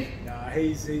like him. Nah,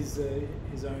 he's his own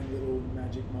little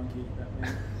magic monkey. That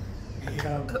man.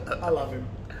 I love him.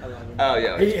 Oh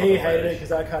yeah. He hated it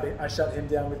because I shut him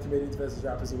down with comedians versus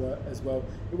rappers as well.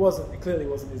 It clearly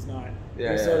wasn't his night.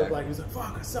 Yeah, he was like,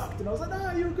 fuck, I sucked, and I was like,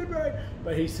 nah, you're a good mate.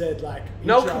 But he said like,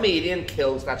 no comedian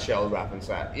kills that show rapping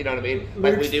set. You know what I mean?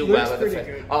 Like we do well at the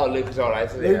set. Oh, Luke is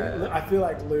alright. I feel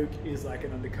like Luke is like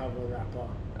an undercover rapper.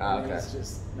 Oh, okay.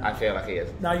 I feel like he is.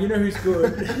 No, you know who's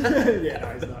good? Yeah,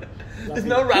 no, he's not. There's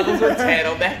no rappers with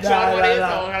turtleneck. John, what are you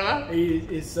talking about? He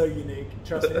is so unique.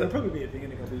 Trust me, it'll probably be a thing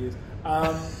in a couple of years.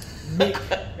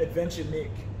 Adventure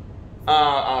Mick.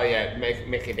 Oh yeah,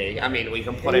 Mickey D. I mean, we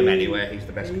can put him anywhere. He's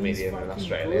the best comedian in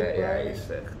Australia. Good, he's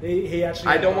sick. He actually.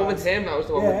 I don't want with him. That was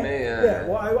the one with me. Yeah.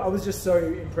 Well, I was just so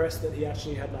impressed that he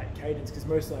actually had like cadence because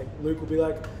most like Luke will be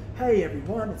like, "Hey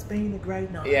everyone, it's been a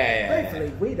great night.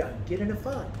 Hopefully we don't get in a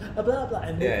fight." Blah blah.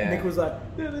 And Nick was like,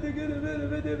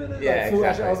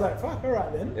 exactly. I was like, "Fuck, all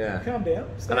right then. Calm down."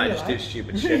 And I just do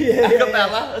stupid shit.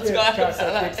 Acapella. Let's go.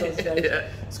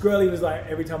 Squirrely was like,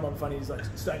 every time I'm funny, he's like,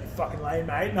 "Stay in your fucking lane,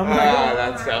 mate." And I'm like,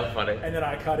 that's so funny. And then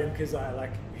I cut him because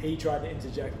he tried to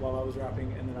interject while I was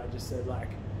rapping, and then I just said like,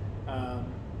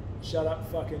 "Shut up,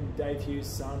 fucking Dave Hughes'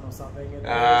 son" or something. And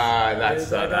that's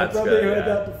good. I probably heard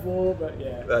that before, but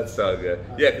yeah. That's so good.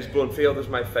 Yeah, because Blunfield was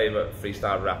my favourite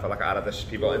freestyle rapper. Like out of this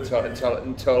people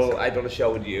until I done a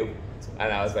show with you,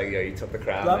 and I was like, "Yo, you took the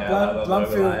crown."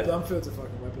 Blunfield's a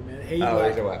fucking weapon, man. He's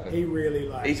a weapon. He really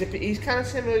like. He's kind of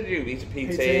similar to you. He's a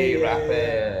PT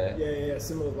rapper. Yeah,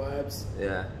 similar vibes.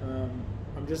 Yeah.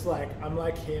 I'm just like I'm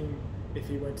like him if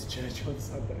he went to church on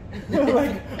Sunday.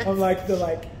 I'm like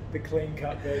the clean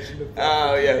cut version of that.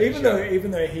 Oh yeah.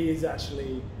 Even though he is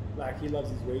actually like he loves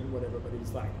his weed and whatever, but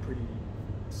he's like pretty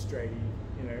straighty,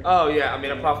 you know. Oh yeah, I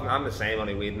mean, apart from I'm the same,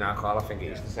 only weed and alcohol. I think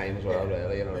he's the same as well,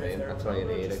 really. You know what I mean? That's all you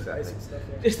need, exactly. Stuff,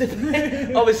 Just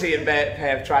obviously in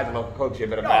Perth, tried the local culture, a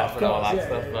bit of Perth and all that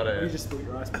stuff. But you just split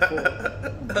your ice before.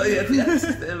 Oh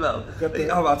yeah, well,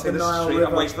 I'll take this street.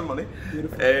 I'm wasting money.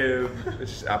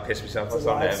 Beautiful. I'll piss myself. I'm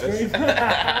so nervous.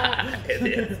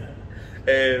 Idiot.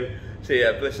 So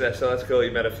yeah, Bliss, so that's cool. You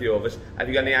met a few of us. Have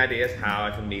you got any ideas how I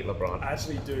can meet LeBron? I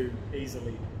actually do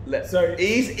easily. So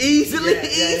easily.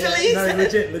 No,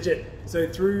 legit. So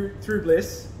through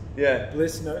Bliss. Yeah.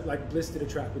 Bliss did a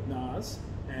track with Nas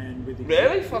and with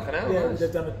really fucking hell. Yeah, nice.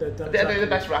 they've done it. They're the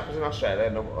best rappers in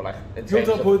Australia, or like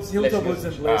Hilltop Hoods and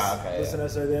Bliss. Bliss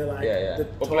and so they're like the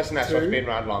well, Bliss and Esso has been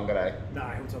around longer, eh?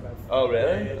 Nah, Hilltop have. Oh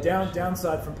really? Yeah.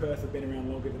 Downside from Perth have been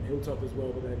around longer than Hilltop as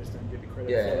well, but they just don't get the credit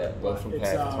for it. Well, from Perth,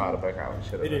 it's hard to break out and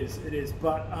shit. It is.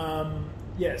 But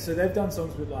yeah, so they've done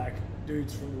songs with like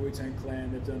dudes from the Wu-Tang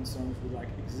Clan. They've done songs with like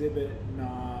Exhibit,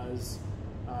 Nas,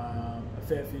 a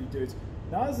fair few dudes.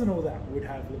 Nas and all that would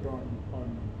have LeBron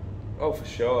on. Oh, for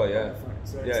sure, yeah.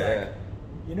 So it's like,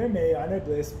 you know me, I know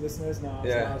Bliss knows Nas,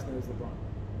 Nas knows LeBron.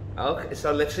 Okay,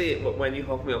 so literally, when you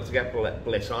hook me up to get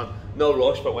Bliss on, no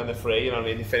rush, but when they're free, you know what I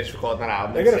mean, they finish recording that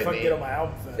album. They're gonna fucking get on my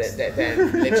album first.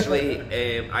 Then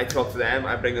literally, I talk to them,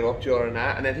 I bring it up during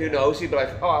that, and then who knows, he'd be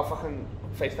like, oh, I'll fucking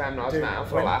FaceTime Nas now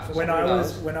for a laugh or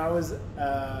something. When I was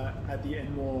at the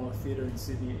Enmore Theatre in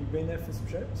Sydney, you've been there for some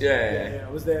shows? Yeah.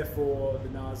 I was there for the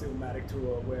Nas Illmatic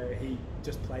tour where he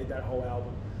just played that whole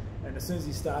album. And as soon as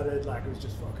he started, like, it was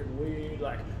just fucking weird.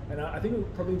 Like, and I think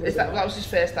it probably that was his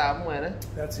first album, wasn't it?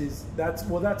 That's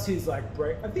his like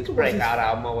break. I think it was breakout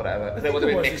album or whatever. There would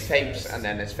have been mixtapes and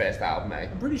then his first album, eh?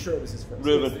 I'm pretty sure it was his first.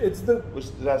 Ruben,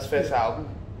 was that his first album?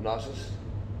 Nas's?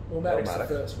 Illmatic's the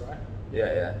first, right?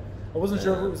 Yeah. I wasn't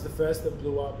sure if it was the first that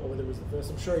blew up or whether it was the first.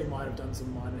 I'm sure he might have done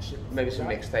some minor shit. Maybe some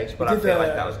mixtapes, but I feel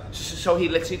like that was. So he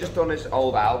literally just done his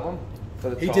old album.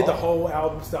 He did the whole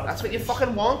album start. That's what you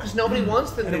fucking want, because nobody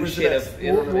wants the new shit of.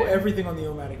 You know what I mean? Everything on the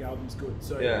Illmatic album's good,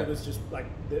 so it was just like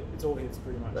it's all hits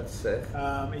pretty much. That's sick.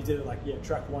 He did it like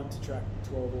track 1 to track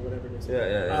 12 or whatever it is.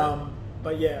 Yeah.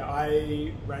 But yeah,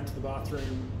 I ran to the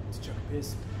bathroom to chuck a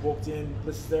piss. Walked in,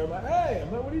 Bliss is there. I'm like, hey,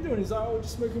 what are you doing? He's like, oh,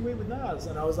 just smoking weed with Nas,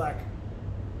 and I was like.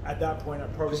 At that point, I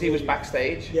probably... Because he was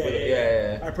backstage?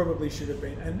 Yeah. I probably should have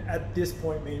been. And at this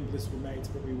point, me and Bliss were mates,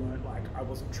 but we weren't like... I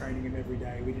wasn't training him every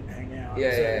day. We didn't hang out. So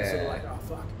it was sort of like, oh,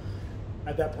 fuck.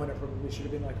 At that point, I probably should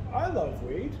have been like, I love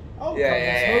weed. I'll come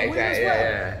and smoke weed as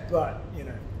well. But, you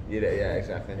know... Yeah,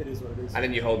 exactly. It is what it is. And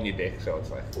then you're holding your dick, so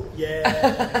it's like...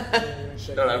 Yeah.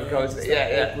 Shake awkward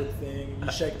thing.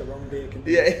 You shake the wrong dick. And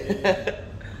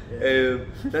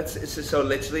That's so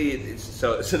literally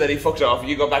so then he fucks off and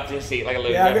you go back to your seat like a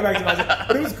loser. Yeah, I go back to my seat.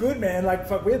 But it was good, man. Like,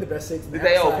 fuck, we had the best seats in the house.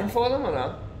 Did they open for them or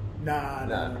no?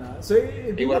 Nah. So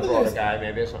he would have brought a guy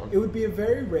maybe or something. It would be a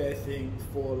very rare thing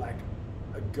for like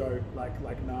a goat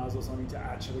like Nas or something to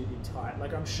actually be tight.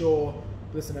 Like, I'm sure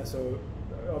Bliss and Esso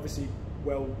obviously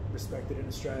well respected in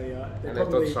Australia. And they've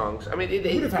done songs. I mean,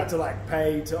 they would have had to like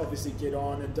pay to obviously get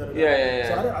on and da-da-da. Yeah.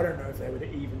 So I don't know if they would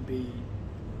even be.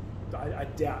 I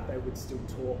doubt they would still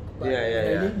talk. But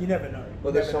you never know.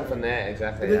 Well, there's something there,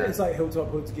 exactly. It's like Hilltop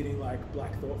Hood's getting like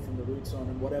Black Thought from the Roots on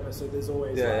and whatever. So there's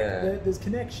always there's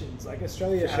connections. Like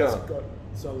Australia has got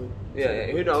solid.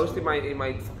 Who knows? He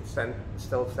might fucking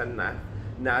still send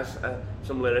Nas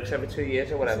some lyrics every 2 years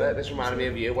or whatever. This reminded me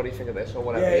of you. What do you think of this or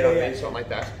whatever? You know what I mean? Something like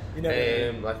that. You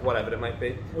never know. Like whatever it might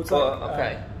be. Well,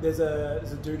 okay. There's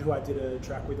a dude who I did a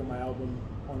track with on my album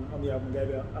on the album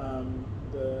Gave Out.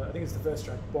 I think it's the first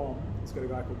track, Bomb. It's got a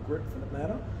guy called Grip from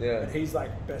Atlanta. Yeah. And he's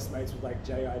like best mates with like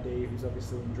JID, who's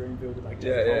obviously in Dreamville with like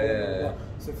J. Cole.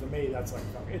 So for me, that's like,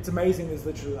 it's amazing there's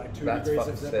literally like 2 degrees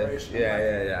of separation.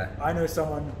 I know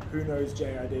someone who knows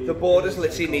JID. The borders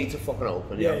literally need to fucking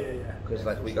open. Yeah. Because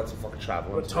like we got to fucking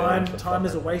travel. But time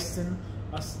is a wasting.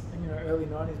 Us, early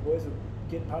 90s boys were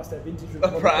getting past that vintage. A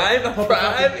prime,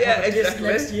 exactly.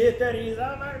 Next year, 30 years,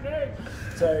 oh my god.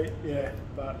 So yeah,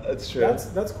 but that's true.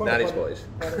 That's quite 90s boys.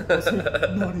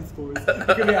 90s boys.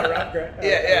 It could be our rap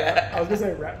gang. I was gonna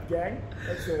say rap gang.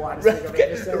 That's the widest thing I've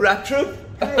ever said. Rap troupe.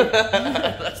 Hey,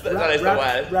 that's the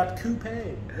widest. Rap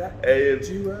coupe. Rap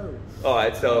duo. All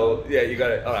right, so you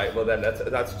got it. All right, well then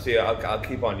that's see. I'll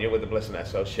keep on you with the Bliss and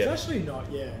Esso shit. It's actually not.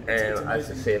 It's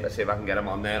amazing. See if I can get him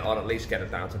on there, or at least get it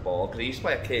down to ball. Because he used to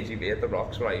play at KGB at the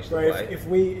Rocks where I used to play. If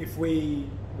we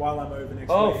while I'm over next week.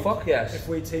 Oh fuck yes. If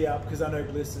we tee up, because I know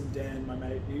Bliss and Dan, my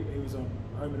mate, he was on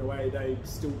home and away, they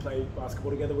still play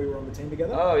basketball together. We were on the team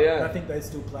together. Oh, yeah. And I think they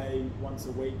still play once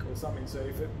a week or something. So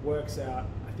if it works out,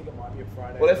 I think it might be a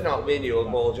Friday. Well, if not, me and you will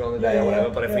ball during the day or whatever.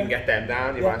 But if we can get them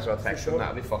down, you might as well text them.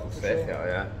 That'd be fucking sick.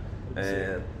 Yeah.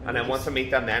 And then once I meet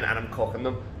them then and I'm cooking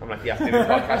them, I'm like, you have to do the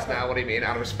podcast now, what do you mean?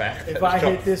 Out of respect. If I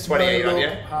hit this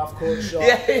half court shot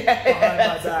behind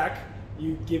my back,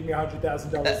 you give me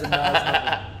 $100,000 and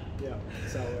yeah.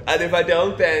 So, and if I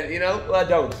don't, then, you know, well, I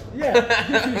don't. Yeah,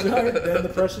 if you don't, then the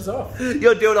pressure's off.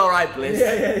 You're doing alright, Bliss.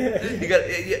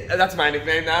 Yeah. That's my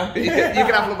nickname now. You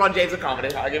can have LeBron James of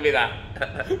comedy, I'll give you that.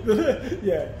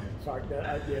 Yeah. Fuck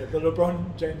that. The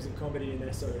LeBron James of comedy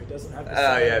in SO doesn't have the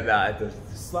same. It does.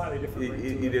 Slightly different.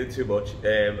 You do too much.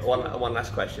 One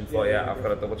last question for you. I've got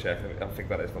to double check. I think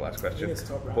that is the last question. I think it's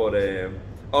top round.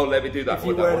 But let me do that. If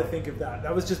you were to think of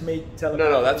that was just me telling.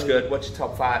 No, that's good. What's your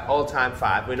top 5? All-time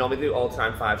 5. We normally do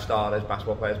all-time 5 starters,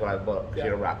 basketball players, whatever. But if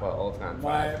you're a rapper, all-time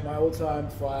 5. My all-time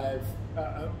 5.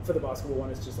 For the basketball one,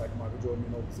 it's just like Michael Jordan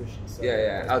in all positions. So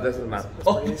Oh, doesn't matter.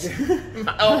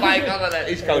 Oh my God,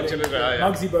 he's coaching as well.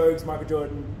 Muggsy Bogues, Michael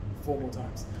Jordan, 4 more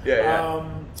times.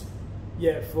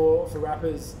 For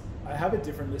rappers, I have a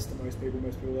different list to most people.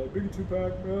 Most people are like Biggie,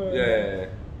 Tupac.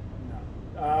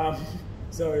 No.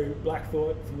 So Black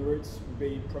Thought from the Roots would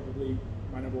be probably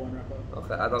my #1 rapper.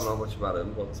 Okay, I don't know much about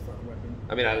him, but it's a fucking weapon.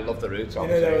 I mean, I love the Roots.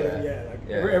 Obviously,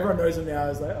 everyone knows him now.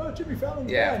 It's like, oh, Jimmy Fallon.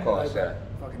 Yeah, of course.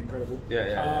 Fucking incredible.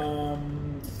 Yeah.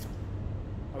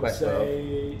 I would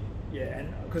say,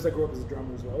 and because I grew up as a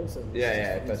drummer as well, so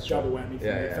it's double whammy for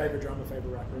me. Favorite drummer,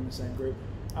 favorite rapper in the same group.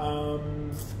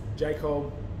 J.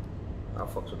 Cole. I'll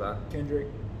fuck with that. Kendrick.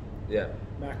 Yeah.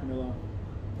 Mac Miller.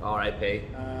 R.I.P.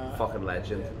 Fucking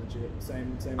legend. Yeah, legit.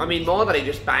 Same. I mean, more that he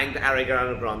just banged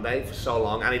Ariana Grande for so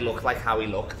long, and he looked like how he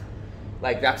looked.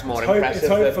 Like, that's more impressive.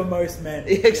 It's hope for most men.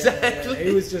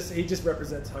 Exactly. He just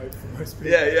represents hope for most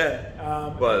people.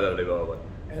 Well, that'll be more.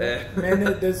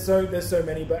 Man, there's so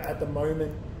many, but at the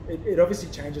moment, it obviously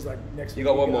changes. Like next week. You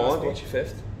got one more. What's your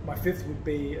 5th? My fifth would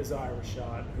be Isaiah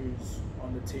Rashad, who's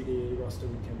on the TDE roster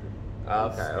with Kendrick. Oh,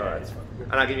 okay, alright.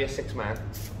 And I'll give you a sixth man.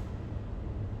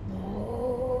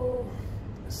 Oh,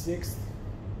 a sixth.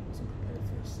 Wasn't prepared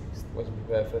for a sixth. Wasn't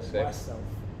prepared for a sixth. Myself.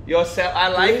 Yourself. I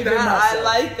like that. I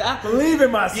like that. Believe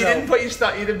in myself. You didn't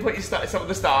put your some of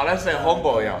the starters. Say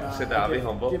humble, yo. Sit down, be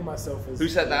humble. Give myself as. Who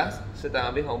said that? Sit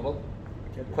down, be humble.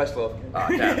 Questlove. Oh,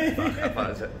 damn. Fuck.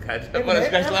 I thought it was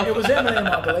Questlove. It was Eminem,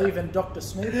 I believe, and Dr.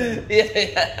 Snoop.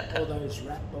 Yeah. All those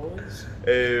rap boys.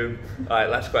 Alright,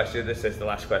 last question. This is the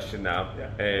last question now.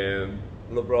 Yeah.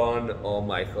 LeBron or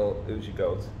Michael, who's your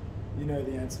GOAT? You know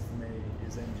the answer for me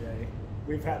is MJ.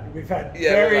 We've had we've had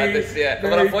this,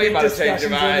 but I thought you might have changed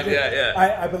your mind.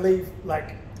 I believe,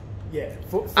 like,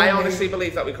 for I honestly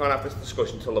believe that we can't have this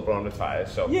discussion until LeBron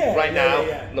retires. So right now,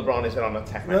 LeBron isn't on a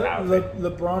technicality.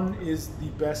 LeBron is the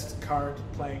best current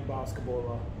playing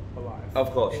basketballer alive.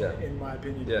 Of course, in my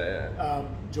opinion.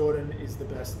 Jordan is the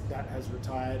best that has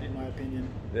retired, in my opinion.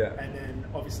 And then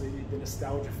obviously the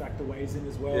nostalgia factor weighs in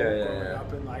as well. Growing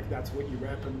up and like that's what you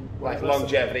rep and like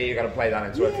longevity, you got to play that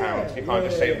into account. You can't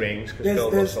just say rings because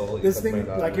Bill Russell. There's thing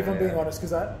like if I'm being honest,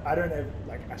 because I don't have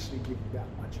like actually give that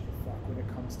much of a fuck when it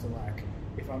comes to like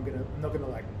if I'm not gonna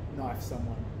like knife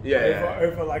someone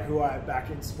over like who I back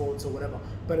in sports or whatever.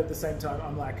 But at the same time,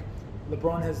 I'm like.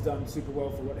 LeBron has done super well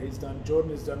for what he's done.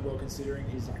 Jordan has done well considering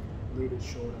he's like a little bit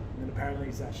shorter. And then apparently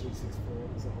he's actually 6'4".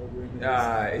 There's a whole room.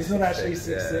 He's not actually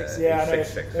 6'6". Yeah, I know.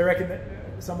 6'6". They reckon that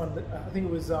someone, I think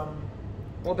it was... well,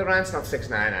 Durant's not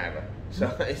 6'9" either.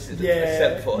 So it's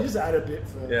 7'4". You just add a bit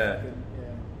for...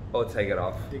 Or take it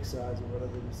off. Dick size or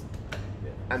whatever it is.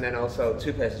 And then also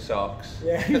 2 pairs of socks.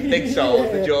 The big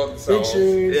soles, the Jordan soles. Big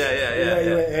shoes. You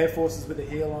wear Air Forces with a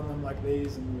heel on them like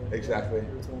these. And exactly.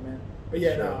 You're a tall man. But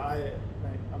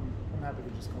I'm happy to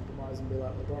just compromise and be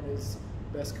like, LeBron is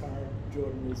best current,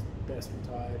 Jordan is best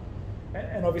retired,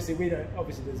 and obviously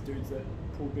there's dudes that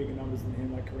pull bigger numbers than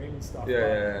him, like Kareem and stuff. We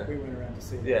went around to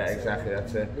see that. Exactly,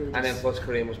 that's it. And then plus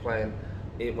Kareem was playing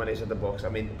when he's at the Bucks. I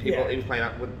mean, he was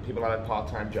playing with people that had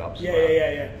part-time jobs.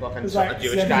 Fucking like a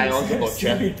Jewish guy on the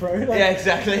butcher.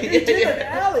 Exactly.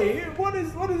 Ali, what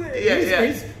is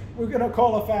it? We're gonna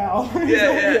call a foul.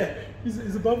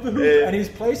 He's above the hoop and he's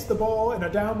placed the ball in a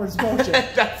downwards motion.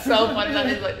 That's so funny. That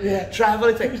is like travel.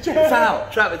 It's like foul.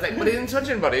 Travel. It's like, but he didn't touch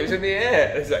anybody. He was in the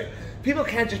air. It's like people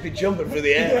can't just be jumping through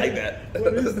the air like that.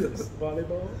 What is this?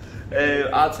 Volleyball?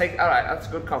 I'll take. All right, that's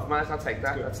a good compromise. I'll take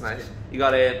that. That's nice. You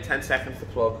got 10 seconds to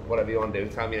plug whatever you want to do.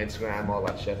 Tell me your Instagram, all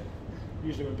that shit.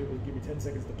 Usually, what I do is give me 10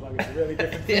 seconds to plug. It's a really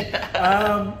different thing.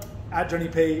 At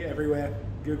Johnie Pee everywhere.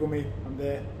 Google me, I'm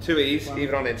there. 2 E's,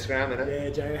 even on Instagram,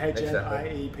 innit? Yeah,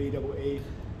 JHNIEPEE.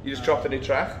 You just dropped a new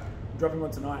track? dropping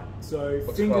one tonight. So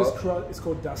fingers crossed. It's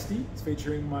called Dusty. It's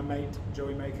featuring my mate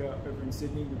Joey Maker over in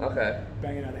Sydney. We've been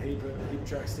banging out a heap of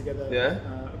tracks together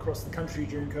across the country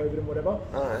during COVID and whatever.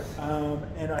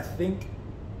 And I think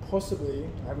possibly,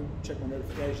 I haven't checked my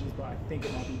notifications, but I think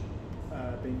it might be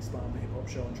being spun on the hip hop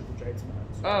show on Triple J tonight.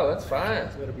 So that's fine.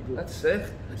 So that'll be good. That's sick.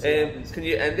 Can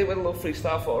you end it with a little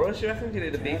freestyle for us? You reckon? Do you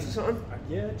need a beat or something?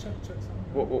 Yeah, check something.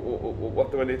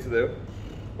 What do I need to do?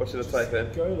 What should I type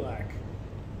in? Go like.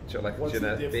 What's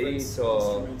the difference, beat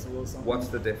or what's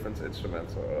the difference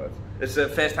instrumental? Right. It's a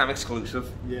first time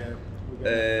exclusive. Yeah. I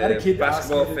had a kid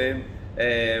basketball theme,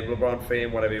 LeBron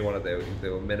theme, whatever you want to do. You can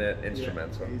do a minute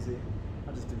instrumental. Yeah, easy.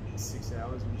 I just did 6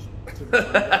 hours.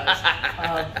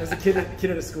 There's a kid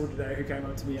at a school today who came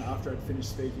up to me after I'd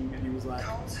finished speaking, and he was like,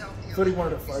 thought he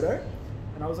wanted a photo,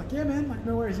 and I was like, yeah man, like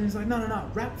no worries. And he's like, no,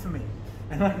 rap for me.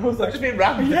 And like, I was like, just been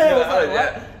rapping.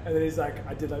 Yeah. And then he's like,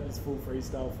 I did like this full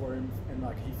freestyle for him, and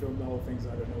like he filmed the whole thing, so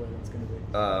I don't know where that's gonna be.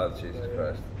 Oh Jesus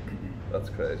Christ, that's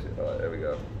crazy. All right, here we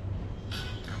go.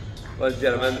 Ladies and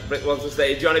gentlemen, Rick wants to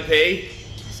say Johnie Pee.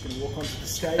 Just gonna walk onto the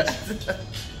stage.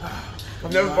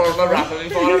 I've never thought about rapping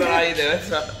before. I don't know how you do it.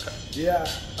 So. Yeah.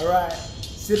 All right.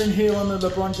 Sitting here on the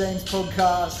LeBron James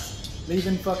podcast,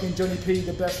 leaving fucking Johnie Pee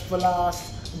the best for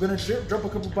last. I'm gonna drop a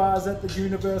couple bars at the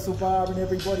Universal Bar, and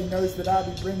everybody knows that I'll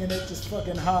be bringing it just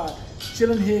fucking hard.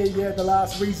 Chilling here, yeah, the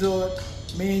last resort.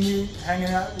 Me and you hanging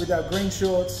out with our green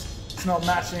shorts. It's not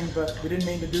matching, but we didn't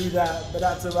mean to do that. But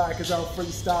that's alright, cause I'll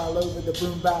freestyle over the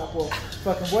boom bap or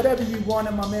fucking whatever you want.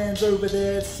 And my man's over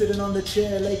there sitting on the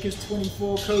chair. Lakers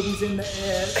 24, Kobe's in the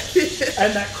air,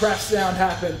 and that crash sound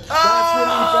happened. That's really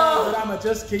bad, but I'ma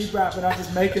just keep rapping. I'm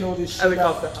just making all this shit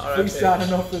up,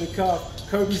 freestyling off with the cuff.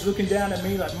 Kobe's looking down at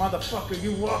me like, motherfucker,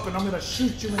 you up and I'm gonna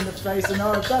shoot you in the face. And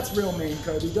oh, that's real mean,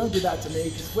 Kobe. Don't do that to me,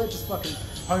 because we're just fucking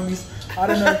homies. I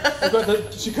don't know. I've got the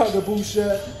Chicago Bulls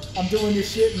shirt. I'm doing this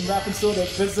shit and rapping sort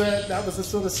of berserk. That was a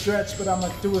sort of stretch, but I'm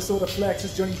gonna do a sort of flex.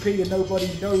 It's Johnie Pee and nobody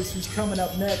knows who's coming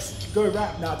up next. Go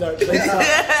rap. Nah, don't.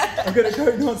 I'm gonna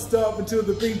go non-stop until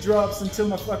the beat drops, until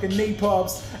my fucking knee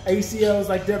pops. ACLs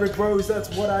like Derrick Rose, that's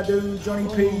what I do.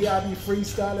 Johnie Pee, I be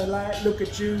freestyling like, look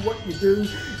at you, what you do.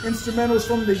 Instrumentals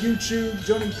from the YouTube.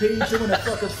 Johnie Pee doing a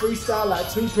fucking freestyle like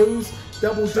two poos.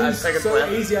 Double deuce, so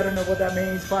easy, I don't know what that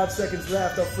means. 5 seconds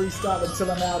left, I'll freestyle until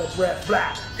I'm out of breath.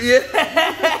 Blah. Yes,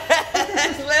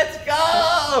 let's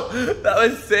go! That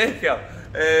was sick, yo.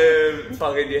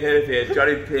 Fucking, you heard it here.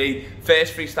 Johnie Pee,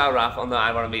 first freestyle rap on the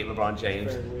I Want to Meet LeBron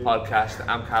James podcast.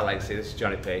 I'm Kyle Legacy, this is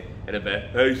Johnie Pee. In a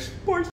bit. Peace. Boys.